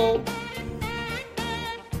know.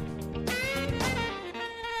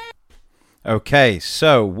 Okay,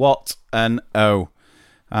 so what an O.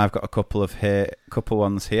 I've got a couple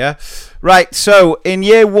ones here. Right, so in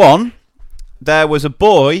year 1, there was a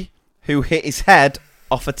boy who hit his head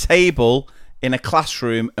off a table in a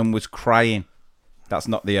classroom and was crying. That's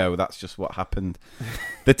not the O, that's just what happened.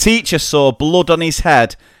 The teacher saw blood on his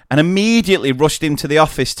head and immediately rushed him to the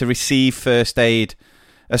office to receive first aid.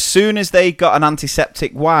 As soon as they got an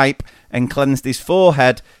antiseptic wipe and cleansed his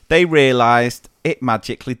forehead, they realised it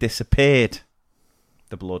magically disappeared.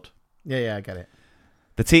 The blood. Yeah, I get it.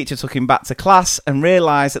 The teacher took him back to class and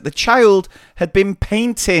realised that the child had been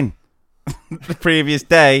painting the previous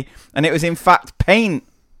day, and it was in fact paint,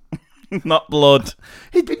 not blood.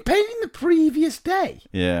 He'd been painting the previous day?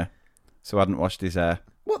 Yeah. So hadn't washed his hair.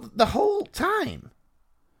 What, the whole time?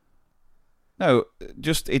 No,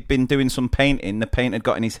 just he'd been doing some painting. The paint had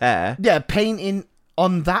got in his hair. Yeah, painting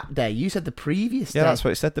on that day. You said the previous day. Yeah, that's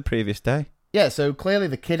what it said, the previous day. Yeah, so clearly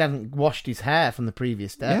the kid hadn't washed his hair from the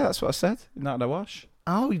previous day. Yeah, that's what I said. Not had a wash.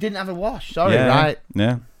 Oh, he didn't have a wash. Sorry, Yeah. right.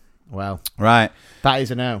 Yeah. Well, Right. that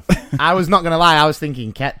is a no. I was not going to lie. I was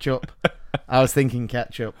thinking ketchup.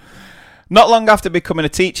 Not long after becoming a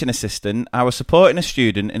teaching assistant, I was supporting a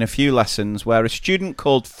student in a few lessons where a student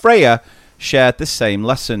called Freya shared the same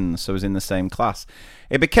lessons, so was in the same class.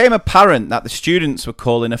 It became apparent that the students were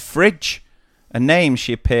calling a fridge, a name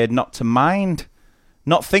she appeared not to mind.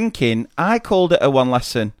 Not thinking, I called it a one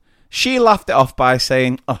lesson. She laughed it off by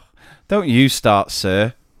saying, "Oh, don't you start,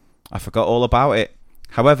 sir." I forgot all about it.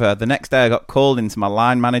 However, the next day I got called into my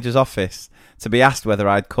line manager's office to be asked whether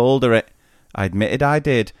I'd called her it. I admitted I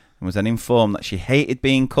did and was then informed that she hated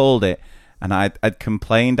being called it, and I'd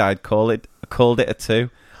complained I'd called it a 2.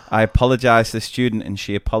 I apologised to the student and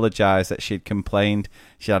she apologised that she'd complained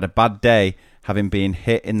she had a bad day having been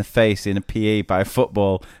hit in the face in a PE by a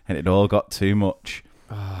football and it all got too much.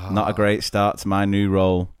 Not a great start to my new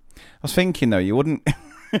role. I was thinking though, you wouldn't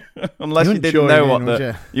unless you didn't know what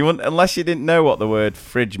unless you didn't know what the word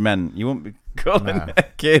fridge meant, you wouldn't be calling it a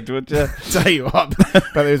kid, would you? Tell you what,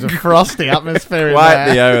 but there's a frosty atmosphere in Quite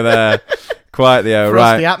there. the O there. Quite the O,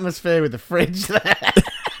 Frosty right. atmosphere with the fridge there.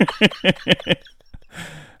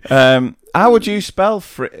 How would you spell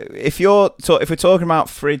if we're talking about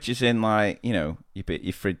fridges in like, you know,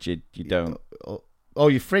 you're frigid, you don't. Oh,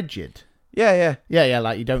 you're frigid. Yeah. Yeah,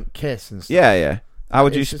 like you don't kiss and stuff. Yeah. How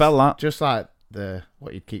would you It's spell that? Just like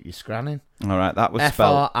what you'd keep your scran in. All right, that was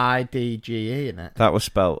spelled Fridge, isn't it? That was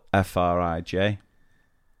spelled Frij.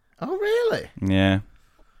 Oh, really? Yeah.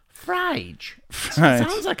 Frige. Right.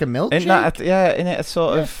 Sounds like a milkshake. Isn't it a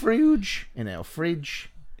sort of fridge, or fridge.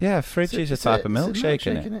 yeah, fridge is a type of milkshake,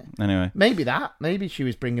 milkshake, innit? Anyway. Maybe that. Maybe she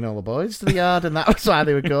was bringing all the boys to the yard, and that was why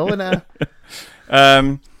they were calling her.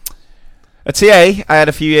 A TA I had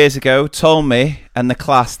a few years ago told me and the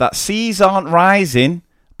class that seas aren't rising,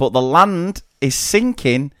 but the land is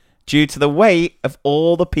sinking due to the weight of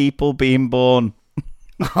all the people being born.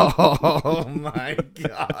 Oh my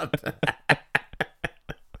god.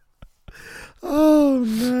 Oh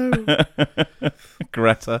no.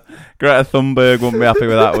 Greta Thunberg wouldn't be happy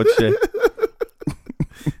with that, would she?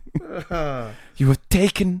 You were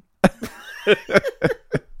taken.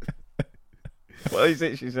 What is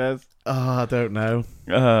it she says? Oh, I don't know.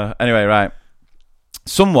 Anyway, right.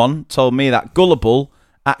 Someone told me that gullible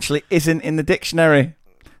actually isn't in the dictionary.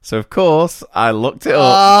 So, of course, I looked it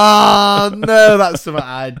up. Oh, no, that's something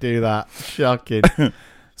I'd do that. Shocking.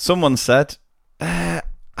 Someone said,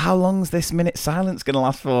 how long's this minute silence going to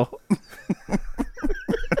last for?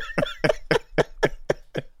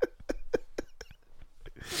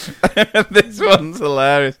 This one's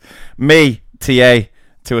hilarious. Me, TA,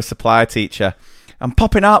 to a supply teacher. I'm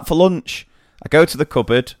popping out for lunch. I go to the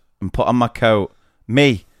cupboard and put on my coat.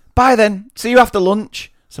 Me. Bye then. See you after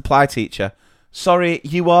lunch. Supply teacher. Sorry,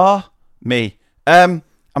 you are? Me. I'm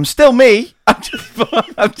still me.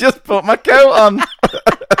 I've just put my coat on.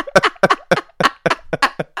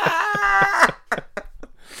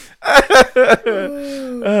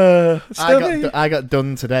 I got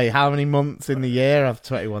done today. How many months in the year? I've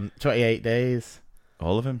 28 days.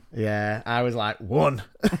 All of them. Yeah, I was like 1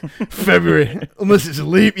 February, unless it's a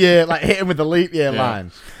leap year, like hit him with the leap year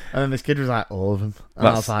line. And then this kid was like, all of them. And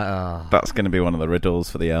I was like, oh. That's going to be one of the riddles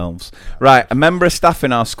for the elves. Right, a member of staff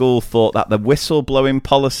in our school thought that the whistle-blowing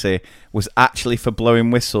policy was actually for blowing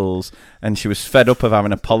whistles, and she was fed up of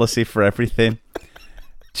having a policy for everything.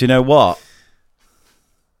 Do you know what?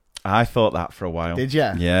 I thought that for a while. Did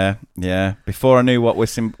you? Yeah. Before I knew what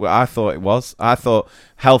I thought it was, I thought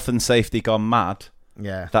health and safety gone mad.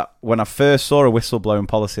 Yeah. That when I first saw a whistleblowing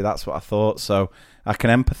policy, that's what I thought. So I can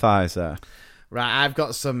empathise there. Right, I've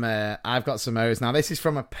got some O's. Now, this is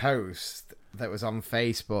from a post that was on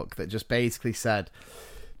Facebook that just basically said,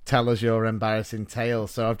 tell us your embarrassing tale.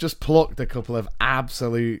 So I've just plucked a couple of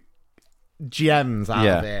absolute gems out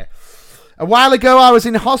of here. A while ago, I was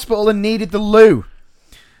in hospital and needed the loo.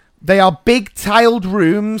 They are big tiled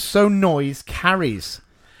rooms, so noise carries.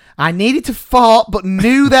 I needed to fart, but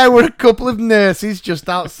knew there were a couple of nurses just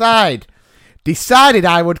outside. Decided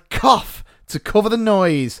I would cough to cover the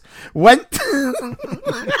noise. Went to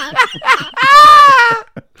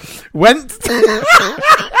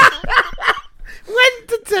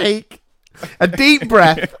take a deep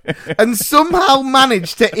breath and somehow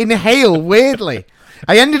managed to inhale weirdly.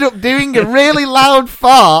 I ended up doing a really loud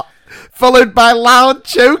fart followed by loud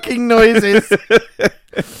choking noises.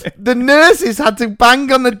 The nurses had to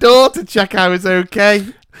bang on the door to check I was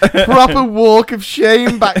okay. Proper walk of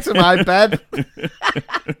shame back to my bed.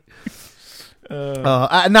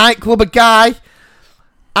 At a nightclub, a guy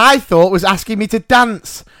I thought was asking me to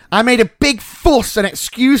dance. I made a big fuss and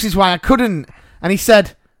excuses why I couldn't. And he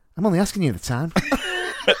said, I'm only asking you the time.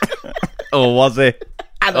 Oh, was he?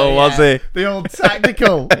 Was he? The old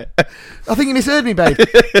tactical. I think you misheard me, babe.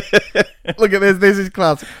 Look at this. This is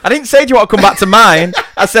class. I didn't say, do you want to come back to mine?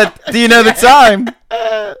 I said, do you know the time?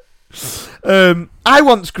 I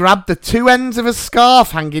once grabbed the two ends of a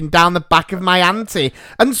scarf hanging down the back of my auntie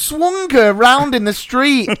and swung her round in the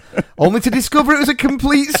street, only to discover it was a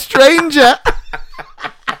complete stranger.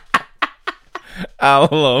 I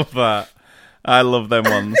love that. I love them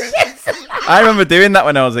ones. I remember doing that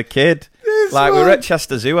when I was a kid. We were at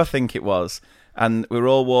Chester Zoo, I think it was, and we were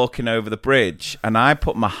all walking over the bridge, and I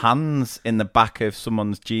put my hands in the back of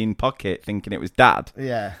someone's jean pocket thinking it was Dad.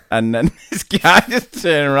 Yeah. And then this guy just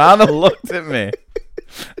turned around and looked at me.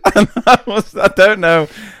 And I don't know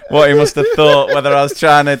what he must have thought, whether I was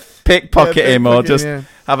trying to pickpocket him or just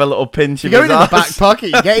have a little pinch of his ass. You're going in the back pocket,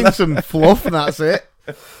 you're getting some fluff, and that's it.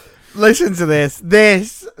 Listen to this.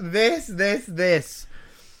 This.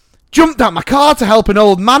 Jumped out my car to help an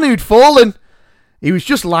old man who'd fallen. He was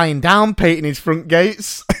just lying down, painting his front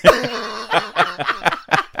gates.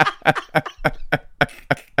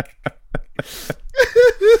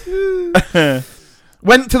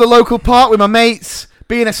 Went to the local park with my mates.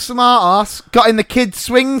 Being a smart ass, got in the kids'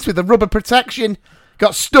 swings with the rubber protection.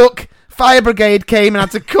 Got stuck. Fire brigade came and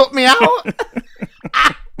had to cut me out.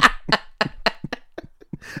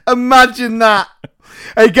 Imagine that.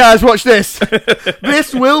 Hey guys, watch this.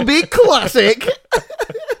 This will be classic.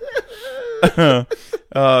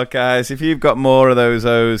 Oh, guys, if you've got more of those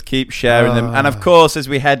O's, keep sharing them. And of course, as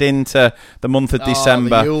we head into the month of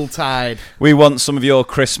December, the Yuletide, we want some of your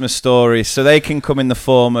Christmas stories, so they can come in the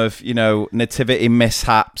form of, nativity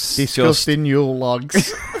mishaps, disgusting Yule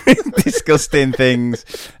logs, disgusting things.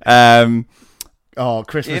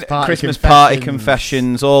 Christmas party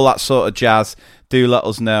confessions, all that sort of jazz. Do let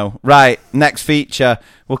us know. Right, next feature.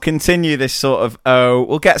 We'll continue this sort of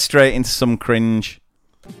we'll get straight into some cringe.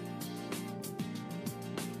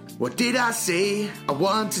 What did I say? I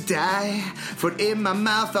want to die. Foot in my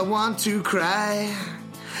mouth, I want to cry.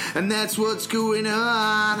 And that's what's going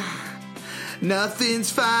on.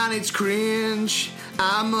 Nothing's fine, it's cringe.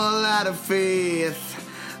 I'm all out of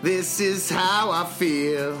faith. This is how I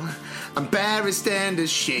feel. Embarrassed and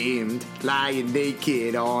ashamed, lying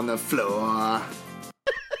naked on the floor.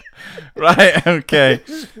 Right, okay.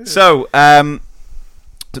 So,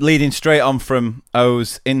 leading straight on from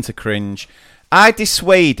O's into cringe, I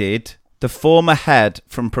dissuaded the former head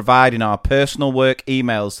from providing our personal work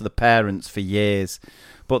emails to the parents for years,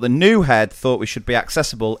 but the new head thought we should be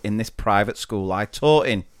accessible in this private school I taught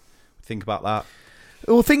in. Think about that.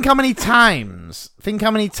 Well, think how many times your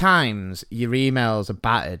emails are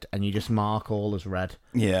battered and you just mark all as read.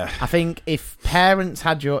 Yeah. I think if parents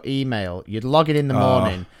had your email, you'd log it in the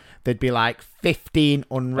morning, there'd be like 15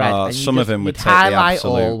 unread. And some of them would take highlight the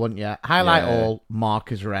absolute. all, wouldn't you? Highlight all,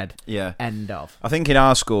 mark as read. Yeah. End of. I think in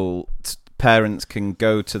our school, parents can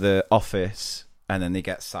go to the office and then they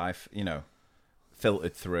get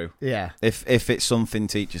filtered through. Yeah. If it's something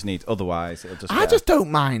teachers need, otherwise it'll just. I just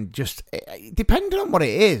don't mind. Just depending on what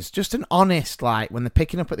it is, just an honest when they're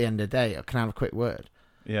picking up at the end of the day, I can have a quick word.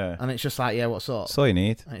 Yeah. And it's just like, yeah, what's up? That's all you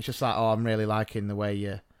need. And it's just like, I'm really liking the way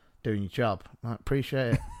you're doing your job. I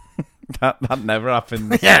appreciate it. That never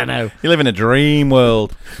happens. Yeah, no. You live in a dream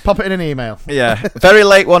world. Pop it in an email. Yeah. Very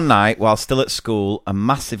late one night, while still at school and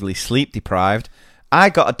massively sleep deprived,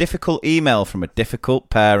 I got a difficult email from a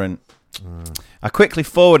difficult parent. I quickly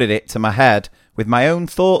forwarded it to my head with my own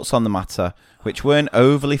thoughts on the matter, which weren't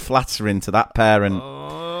overly flattering to that parent.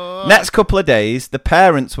 Next couple of days, the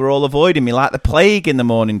parents were all avoiding me like the plague in the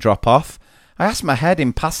morning drop-off. I asked my head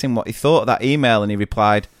in passing what he thought of that email, and he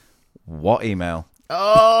replied, "What email?"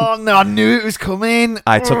 Oh, no, I knew it was coming.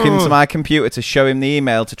 I took him to my computer to show him the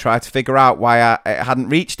email to try to figure out why it hadn't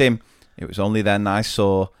reached him. It was only then I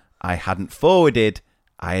saw I hadn't forwarded.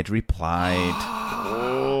 I had replied.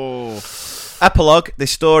 Epilogue,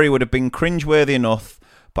 this story would have been cringeworthy enough,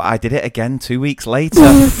 but I did it again 2 weeks later.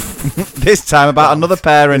 This time about another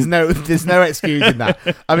parent. There's no excusing that.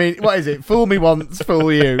 I mean, what is it? Fool me once,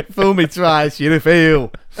 fool you. Fool me twice, you're a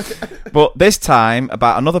fool. But this time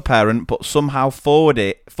about another parent, but somehow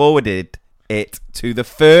forwarded it to the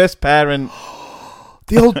first parent.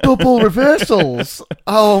 The old double reversals.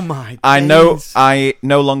 Oh my days. I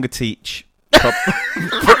no longer teach.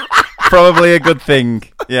 Probably a good thing.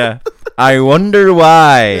 Yeah. I wonder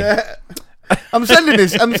why. Yeah. I'm sending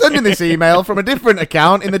this email from a different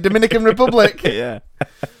account in the Dominican Republic. Yeah.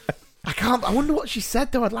 I wonder what she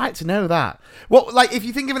said though. I'd like to know that. What, like, if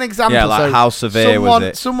you think of an example, yeah, like how severe was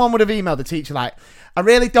it? Someone would have emailed the teacher like, "I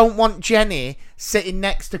really don't want Jenny sitting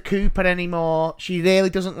next to Cooper anymore. She really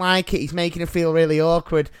doesn't like it. He's making her feel really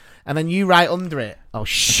awkward." And then you write under it, "Oh,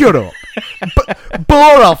 shut up,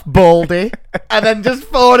 bore off, Baldy," and then just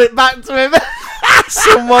forward it back to him.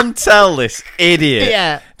 Someone tell this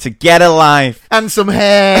idiot to get a life. And some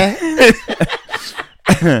hair.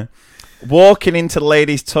 Walking into the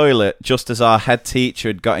ladies' toilet just as our head teacher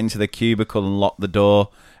had got into the cubicle and locked the door,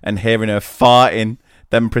 and hearing her farting,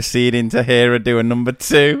 then proceeding to hear her do a number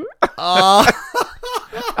 2. Oh.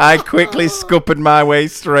 I quickly scuppered my way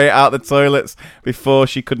straight out the toilets before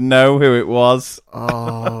she could know who it was.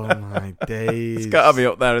 Oh my days! It's got to be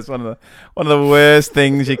up there. It's one of the worst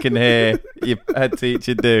things you can hear your head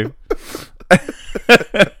teacher do.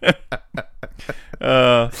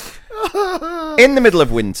 In the middle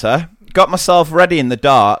of winter, got myself ready in the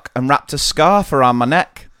dark and wrapped a scarf around my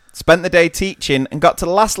neck. Spent the day teaching and got to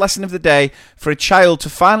the last lesson of the day for a child to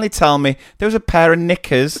finally tell me there was a pair of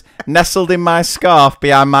knickers nestled in my scarf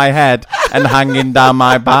behind my head and hanging down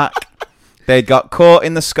my back. They'd got caught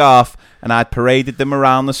in the scarf and I'd paraded them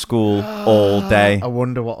around the school all day. I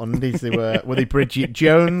wonder what undies they were. Were they Bridget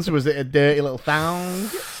Jones? Was it a dirty little thong?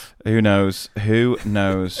 Who knows? Who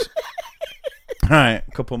knows? Right,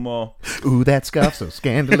 a couple more. Ooh, that scarf so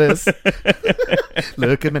scandalous.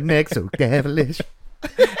 Look at my neck so devilish.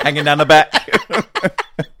 Hanging down the back.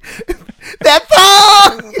 That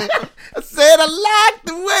thong! I said I like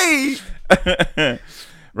the way.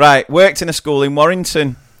 Right, worked in a school in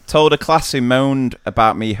Warrington. Told a class who moaned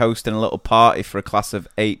about me hosting a little party for a class of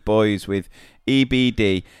 8 boys with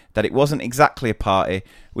EBD that it wasn't exactly a party.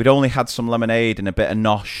 We'd only had some lemonade and a bit of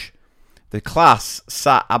nosh. The class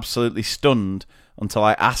sat absolutely stunned until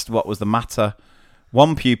I asked what was the matter.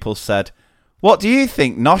 One pupil said, "What do you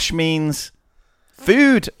think nosh means?"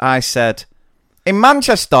 "Food," I said. In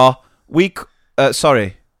Manchester, In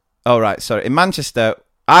Manchester,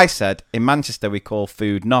 I said, in Manchester we call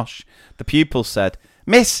food nosh. The pupil said,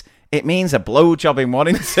 "Miss, it means a blowjob in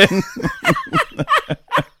Warrington."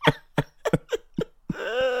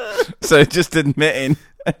 So just admitting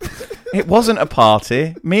it wasn't a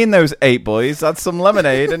party. Me and those 8 boys had some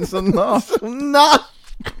lemonade and some nosh.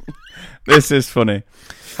 This is funny.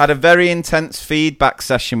 Had a very intense feedback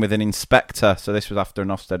session with an inspector. So this was after an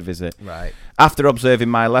Ofsted visit. Right. After observing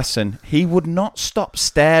my lesson, he would not stop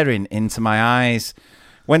staring into my eyes.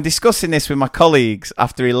 When discussing this with my colleagues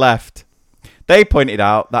after he left, they pointed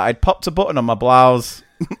out that I'd popped a button on my blouse.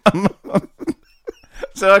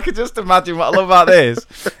 So I could just imagine what I love about this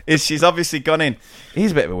is she's obviously gone in.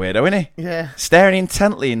 He's a bit of a weirdo, isn't he? Yeah. Staring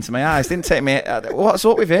intently into my eyes. Didn't take me. What's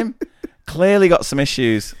up with him? Clearly got some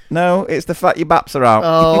issues. No, it's the fact your baps are out.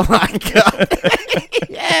 Oh my God.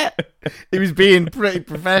 Yeah. He was being pretty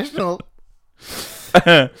professional.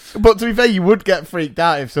 But to be fair, you would get freaked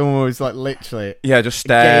out if someone was like literally just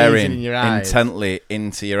staring in your eyes. intently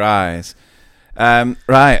into your eyes.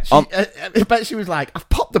 Right. I bet she was like, "I've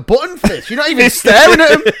popped the button for this. You're not even staring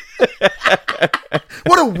at him.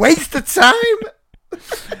 What a waste of time.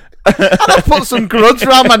 And I put some grudge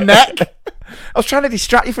around my neck." I was trying to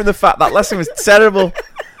distract you from the fact that lesson was terrible.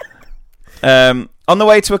 On the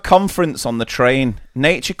way to a conference on the train,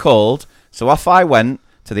 nature called, so off I went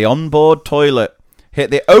to the onboard toilet. Hit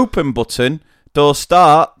the open button, door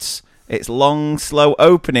starts, its long, slow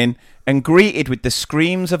opening, and greeted with the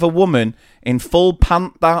screams of a woman in full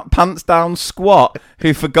pants down squat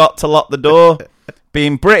who forgot to lock the door.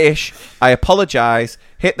 Being British, I apologise,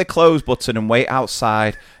 hit the close button and wait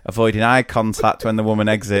outside, avoiding eye contact when the woman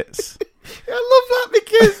exits. I love that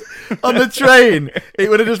because on the train, it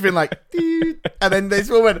would have just been like, "Dude," and then this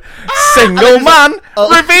woman, Single man,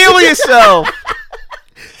 reveal yourself.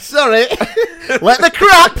 sorry, let the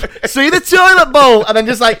crap see the toilet bowl, and then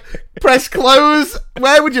just like press close.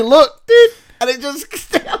 Where would you look, dude? And it just,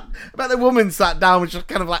 I bet the woman sat down, was just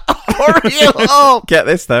kind of like, oh, Get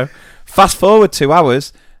this though. Fast forward 2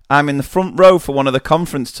 hours, I'm in the front row for one of the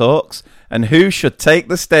conference talks, and who should take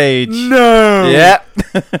the stage? no, Yep.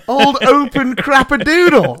 old open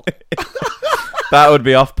crap-a-doodle. That would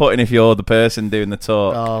be off-putting if you're the person doing the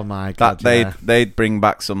talk. Oh my god, They'd bring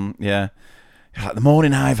back some, like the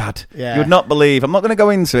morning I've had. Yeah. You would not believe. I'm not going to go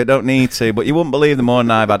into it, don't need to, but you wouldn't believe the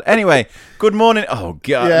morning I've had. Anyway, good morning. Oh,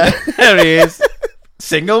 God. Yeah. There he is.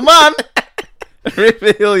 Single man.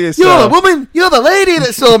 Reveal yourself. You're the woman. You're the lady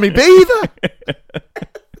that saw me beaver.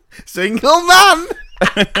 Single man.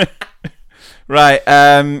 Right,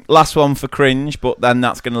 last one for cringe, but then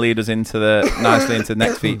that's going to lead us nicely into the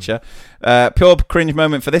next feature. Pure cringe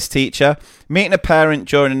moment for this teacher. Meeting a parent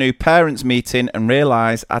during a new parents' meeting and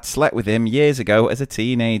realise I'd slept with him years ago as a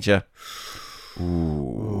teenager.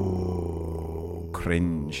 Ooh.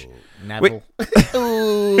 Cringe. Neville.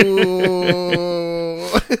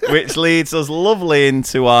 Which leads us lovely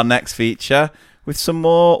into our next feature with some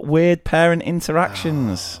more weird parent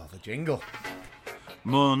interactions. Oh, the jingle.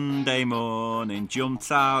 Monday morning,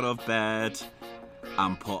 jumped out of bed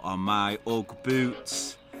and put on my Ugg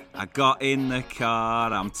boots. I got in the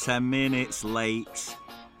car, I'm 10 minutes late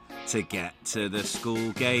to get to the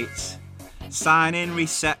school gate. Sign in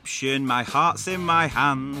reception, my heart's in my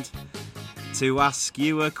hand to ask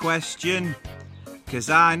you a question, 'cause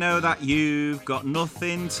I know that you've got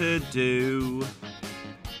nothing to do.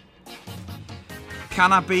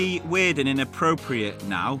 Can I be weird and inappropriate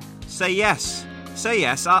now? Say yes. Say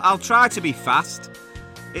yes, I'll try to be fast.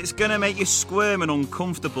 It's gonna make you squirm and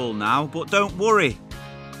uncomfortable now, but don't worry,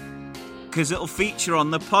 'cause it'll feature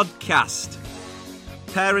on the podcast.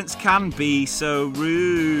 Parents can be so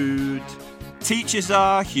rude. Teachers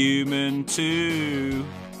are human too.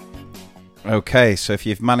 Okay, so if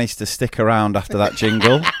you've managed to stick around after that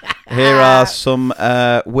jingle, here are some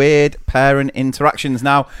weird parent interactions.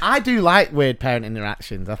 Now, I do like weird parent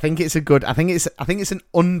interactions. I think it's a good. I think it's an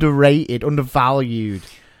underrated, undervalued.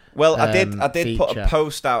 well, I did put feature. a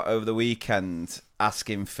post out over the weekend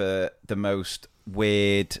asking for the most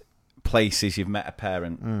weird places you've met a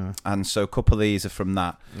parent, and so a couple of these are from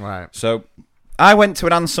that. Right. So, I went to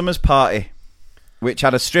an Ann Summers party, which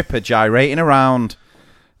had a stripper gyrating around.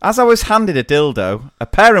 As I was handed a dildo, a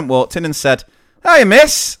parent walked in and said, "Hey,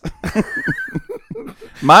 miss."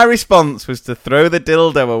 My response was to throw the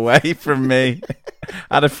dildo away from me.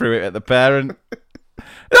 I'd have threw it at the parent.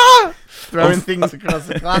 Ah! Throwing things across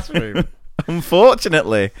the classroom.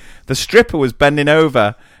 Unfortunately, the stripper was bending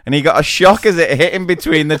over and he got a shock as it hit him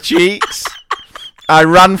between the cheeks. I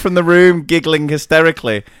ran from the room, giggling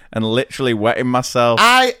hysterically and literally wetting myself.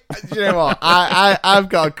 You know what? I've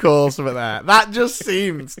got to call something there. That just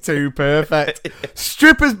seems too perfect.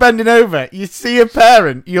 Strippers bending over. You see a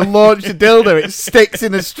parent, you launch a dildo, it sticks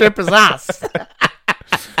in a stripper's ass.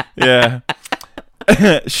 Yeah.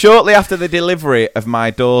 Shortly after the delivery of my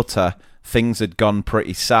daughter, things had gone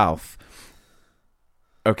pretty south.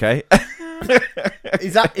 Okay.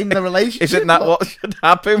 Is that in the relationship? Isn't that what should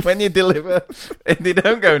happen when you deliver? They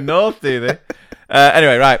don't go north, do they?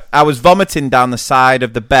 Anyway, right. I was vomiting down the side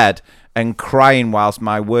of the bed and crying whilst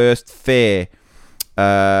my worst fear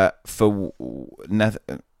my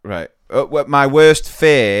worst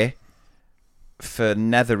fear for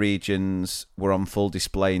nether regions were on full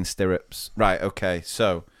display in stirrups. Right, okay.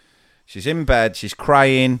 So she's in bed, she's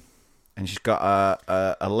crying, and she's got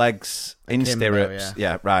her legs in stirrups.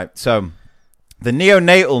 Yeah, right. So the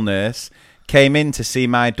neonatal nurse came in to see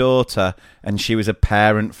my daughter, and she was a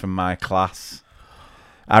parent from my class.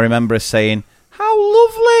 I remember her saying, "How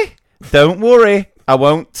lovely. Don't worry, I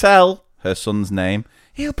won't tell," her son's name.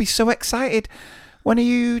 "He'll be so excited. When are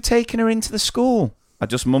you taking her into the school?" I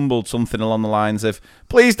just mumbled something along the lines of,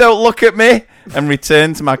 "Please don't look at me," and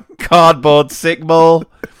returned to my cardboard sick ball.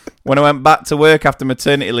 When I went back to work after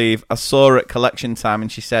maternity leave, I saw her at collection time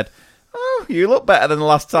and she said, "Oh, you look better than the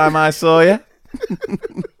last time I saw you."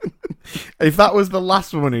 If that was the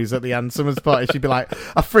last woman who's at the Ann Summers party, she'd be like,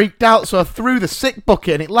 "I freaked out, so I threw the sick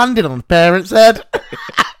bucket and it landed on the parent's head."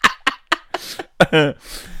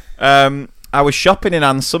 I was shopping in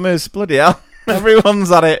Ann Summers. Bloody hell.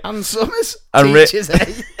 Everyone's at it. Ann Summers? And Teachers,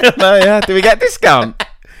 eh? Oh, yeah. Do we get a discount?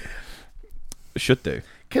 Should do.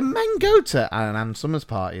 Can men go to an Ann Summers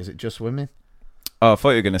party? Is it just women? Oh, I thought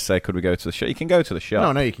you were going to say, could we go to the shop? You can go to the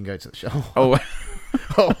shop. No, you can go to the show. Oh,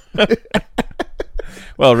 Oh.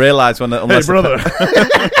 well, realise when... Unless Hey, brother.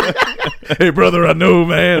 Hey, brother, I know,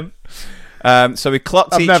 man. So we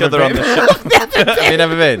clocked I've each never other on been. the shop. Have you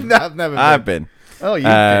never been? No, I've never been. I've been. Oh, you've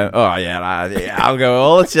been. Oh, yeah, I'll go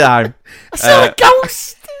all the time. I saw a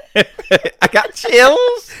ghost. I got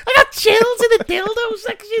chills. I got chills in the dildo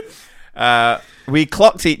section. We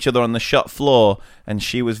clocked each other on the shop floor, and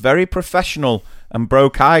she was very professional and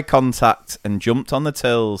broke eye contact and jumped on the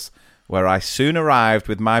tills, where I soon arrived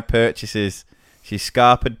with my purchases. She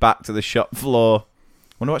scarpered back to the shop floor.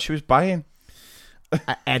 Wonder what she was buying.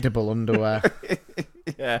 Edible underwear.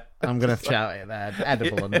 Yeah. I'm going to shout it there.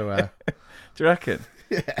 Edible underwear. Do you reckon?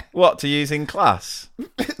 Yeah. What, to use in class?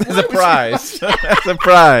 There's a prize. There's a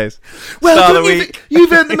prize. Well, Start of don't the you week.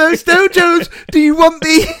 you've earned the most dojos. Do you want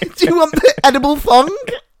the edible thong?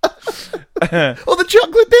 Or the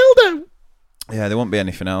chocolate dildo? Yeah, there won't be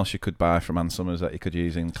anything else you could buy from Ann Summers that you could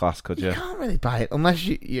use in class, could You you? can't really buy it unless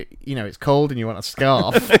you know it's cold and you want a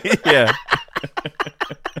scarf. Yeah.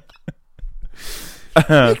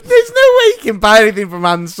 There's no way you can buy anything from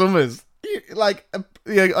Ann Summers. Like an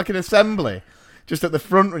assembly. Just at the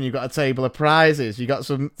front when you've got a table of prizes, you got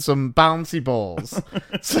some bouncy balls,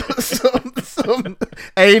 some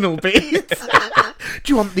anal beads.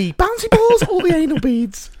 Do you want the bouncy balls or the anal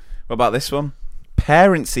beads? What about this one?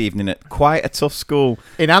 Parents' evening at quite a tough school.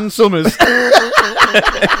 In Ann Summers. We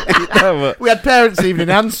had parents' evening in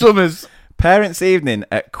Ann Summers. Parents' evening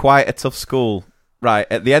at quite a tough school. Right,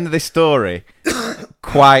 at the end of this story,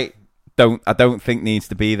 I don't think needs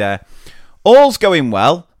to be there. All's going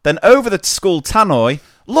well. Then over the school tannoy,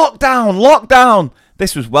 lockdown.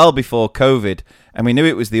 This was well before COVID, and we knew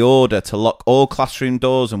it was the order to lock all classroom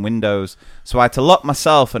doors and windows. So I had to lock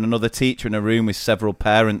myself and another teacher in a room with several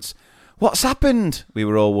parents. What's happened? We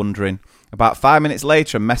were all wondering. About 5 minutes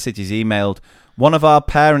later, a message is emailed. One of our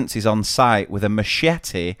parents is on site with a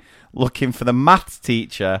machete looking for the maths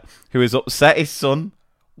teacher who has upset his son.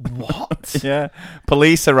 What? Yeah.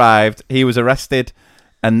 Police arrived. He was arrested.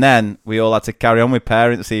 And then we all had to carry on with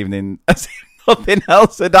parents' evening as if nothing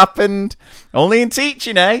else had happened. Only in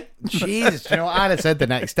teaching, eh? Jesus, do you know what I'd have said the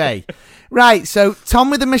next day? Right, so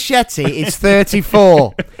Tom with the machete is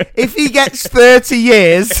 34. If he gets 30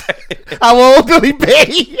 years, how old will he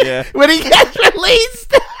be when he gets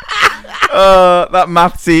released? That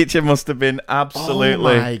math teacher must have been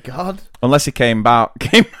absolutely... Oh, my God. Unless he came out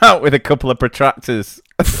with a couple of protractors.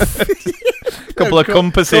 Couple of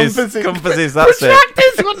compasses. Compasses, that's it.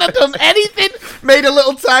 Protractors wouldn't have done anything. Made a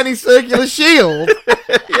little tiny circular shield.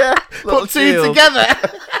 Yeah. Put two shield. together.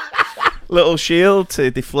 Little shield to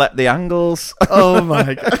deflect the angles. Oh,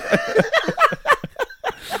 my God.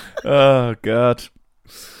 Oh, God.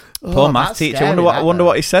 Poor math that's teacher. scary, Wonder though.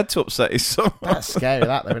 what he said to upset his son. That's scary,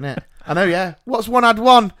 that, though, isn't it? I know, yeah. What's one add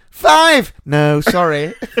one? 5. No,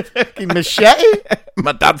 sorry. Fucking machete.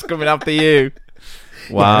 My dad's coming after you.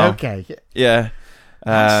 Wow. Yeah, okay. Yeah.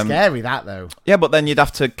 That's scary, that, though. Yeah, but then you'd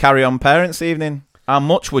have to carry on parents' evening. How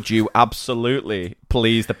much would you absolutely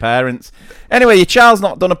please the parents? Anyway, your child's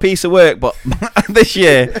not done a piece of work, but this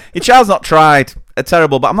year, your child's not tried.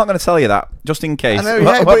 Terrible, but I'm not going to tell you that, just in case. I know,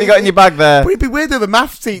 yeah, what have you got in your bag there? But it'd be weird though, the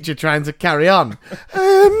maths teacher trying to carry on.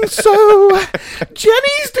 So,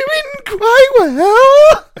 Jenny's doing quite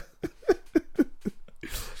well.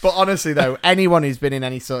 But honestly, though, anyone who's been in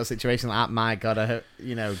any sort of situation like that, my God, I hope,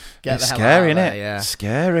 get It's the hell scary, out of innit? there. Yeah,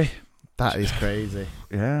 Scary. that is crazy.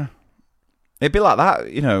 Yeah. It'd be like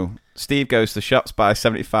that, Steve goes to the shops, buys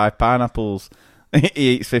 75 pineapples. He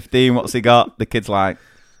eats 15. What's he got? The kid's like,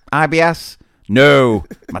 IBS? No.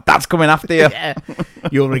 My dad's coming after you. Yeah,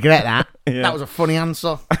 you'll regret that. Yeah. That was a funny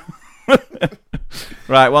answer.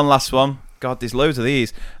 Right, one last one. God, there's loads of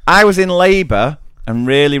these. I was in labour and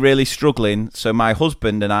really, really struggling, so my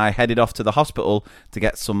husband and I headed off to the hospital to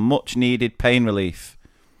get some much-needed pain relief.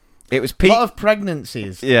 It was A peak... lot of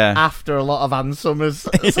pregnancies Yeah. after a lot of Ann Summers.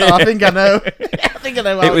 So I think I know.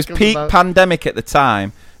 How It was comes peak about. pandemic at the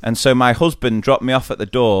time, and so my husband dropped me off at the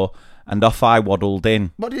door, and off I waddled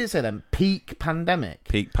in. What did you say then? Peak pandemic?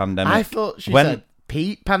 Peak pandemic. I thought she said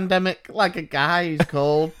Pete Pandemic, like a guy who's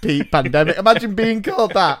called Pete Pandemic. Imagine being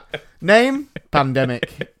called that. Name?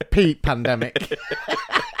 Pandemic. Pete Pandemic.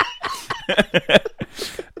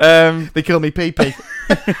 They call me Pee-Pee.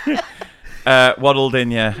 Waddled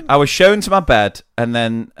in, yeah. I was shown to my bed, and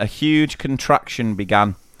then a huge contraction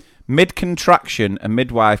began. Mid-contraction, a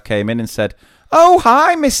midwife came in and said, "Oh,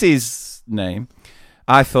 hi, Mrs. Name."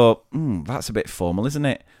 I thought, that's a bit formal, isn't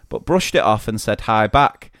it? But brushed it off and said hi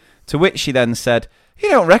back. To which she then said, "You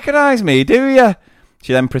don't recognise me, do you?"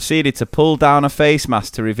 She then proceeded to pull down her face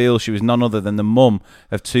mask to reveal she was none other than the mum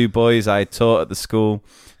of 2 boys I had taught at the school.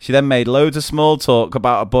 She then made loads of small talk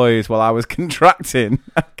about her boys while I was contracting.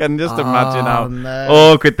 I can just imagine how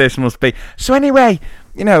awkward this must be. So anyway,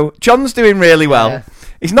 John's doing really well. Yeah.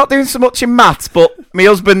 He's not doing so much in maths, but my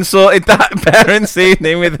husband sorted that parents'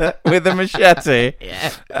 evening with a machete.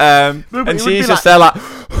 Yeah. And she's just there like,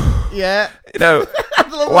 yeah.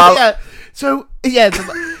 Well, So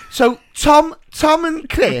Tom and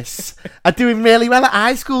Chris are doing really well at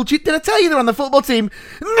high school. Did I tell you they're on the football team?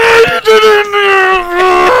 No, you didn't.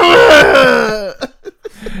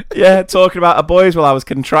 Yeah, talking about her boys while I was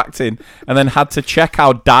contracting, and then had to check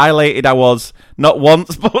how dilated I was, not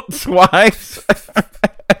once but twice.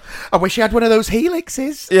 I wish I had one of those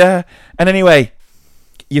helixes. Yeah, and anyway,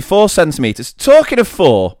 you're 4 centimetres. Talking of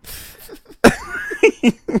 4,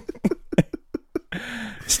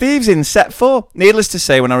 Steve's in set 4. Needless to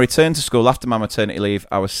say, when I returned to school after my maternity leave,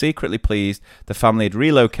 I was secretly pleased the family had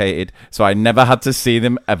relocated, so I never had to see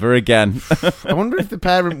them ever again. I wonder if the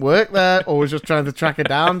parent worked there or was just trying to track her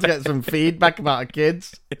down to get some feedback about her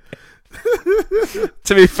kids.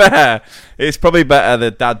 To be fair, it's probably better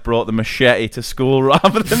that Dad brought the machete to school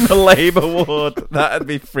rather than the labour ward. That'd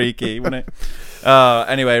be freaky, wouldn't it?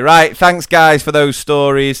 Anyway, right. Thanks, guys, for those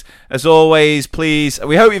stories. As always, please,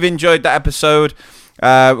 we hope you've enjoyed that episode.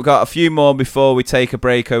 We've got a few more before we take a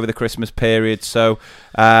break over the Christmas period. So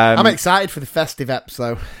I'm excited for the festive eps,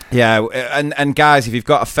 though. Yeah, and guys, if you've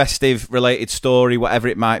got a festive related story, whatever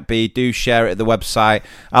it might be, do share it at the website.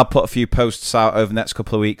 I'll put a few posts out over the next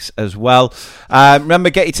couple of weeks as well. Remember,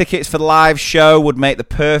 get your tickets for the live show. Would make the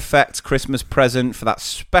perfect Christmas present for that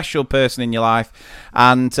special person in your life.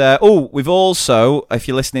 And we've also, if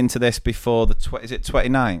you're listening to this before the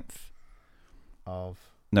 29th of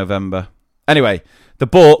November. Anyway, the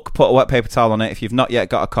book, put a wet paper towel on it, if you've not yet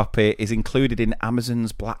got a copy, is included in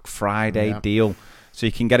Amazon's Black Friday deal. So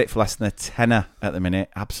you can get it for less than a tenner at the minute.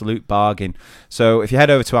 Absolute bargain. So if you head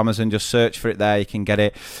over to Amazon, just search for it there. You can get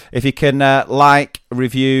it. If you can like,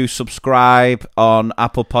 review, subscribe on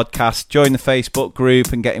Apple Podcasts, join the Facebook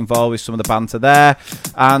group and get involved with some of the banter there.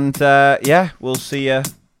 And we'll see you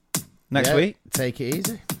next week. Take it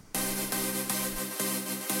easy.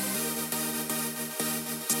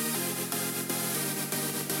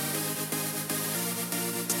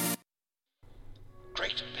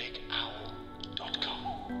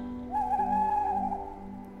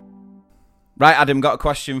 Right, Adam, got a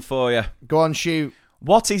question for you. Go on, shoot.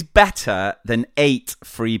 What is better than 8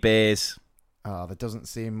 free beers? Oh, that doesn't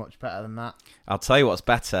seem much better than that. I'll tell you what's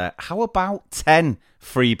better. How about 10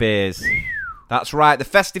 free beers? That's right, the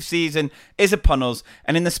festive season is upon us,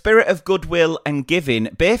 and in the spirit of goodwill and giving,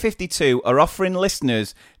 Beer 52 are offering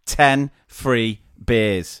listeners 10 free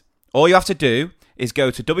beers. All you have to do is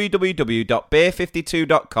go to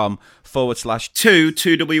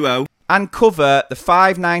www.beer52.com/2wo and cover the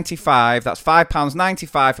 £5.95, that's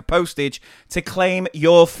 £5.95 for postage, to claim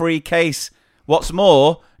your free case. What's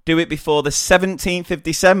more, do it before the 17th of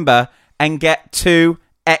December and get 2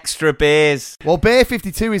 extra beers. Well, Beer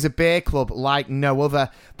 52 is a beer club like no other.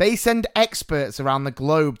 They send experts around the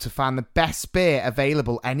globe to find the best beer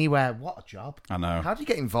available anywhere. What a job. I know. How do you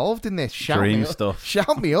get involved in this? Dream stuff.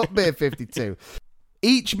 Shout me up, Beer 52.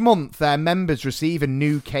 Each month, their members receive a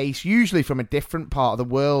new case, usually from a different part of the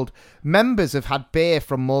world. Members have had beer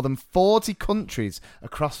from more than 40 countries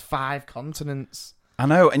across 5 continents. I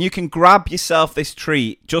know, and you can grab yourself this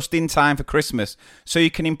treat just in time for Christmas so you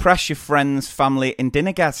can impress your friends, family and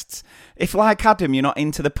dinner guests. If, like Adam, you're not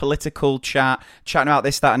into the political chatting about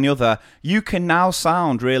this, that and the other, you can now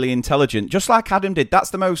sound really intelligent, just like Adam did. That's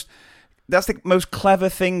the most clever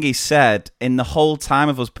thing he said in the whole time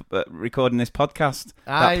of us recording this podcast,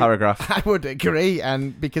 that paragraph. I would agree,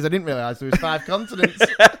 and because I didn't realise there was 5 continents.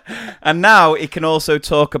 And now he can also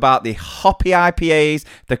talk about the hoppy IPAs,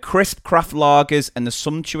 the crisp craft lagers, and the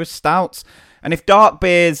sumptuous stouts. And if dark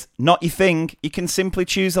beer's not your thing, you can simply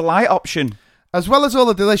choose a light option. As well as all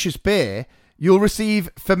the delicious beer, you'll receive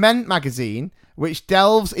Ferment magazine, which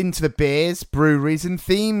delves into the beers, breweries and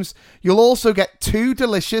themes. You'll also get 2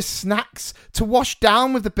 delicious snacks to wash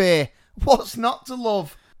down with the beer. What's not to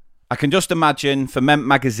love? I can just imagine Ferment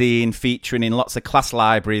magazine featuring in lots of class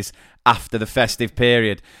libraries after the festive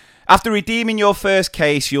period. After redeeming your first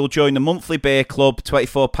case, you'll join the monthly beer club,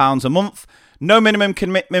 £24 a month. No minimum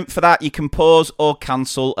commitment for that. You can pause or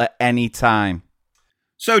cancel at any time.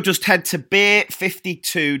 So just head to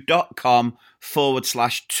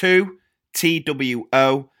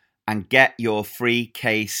beer52.com/2TWO and get your free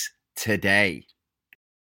case today.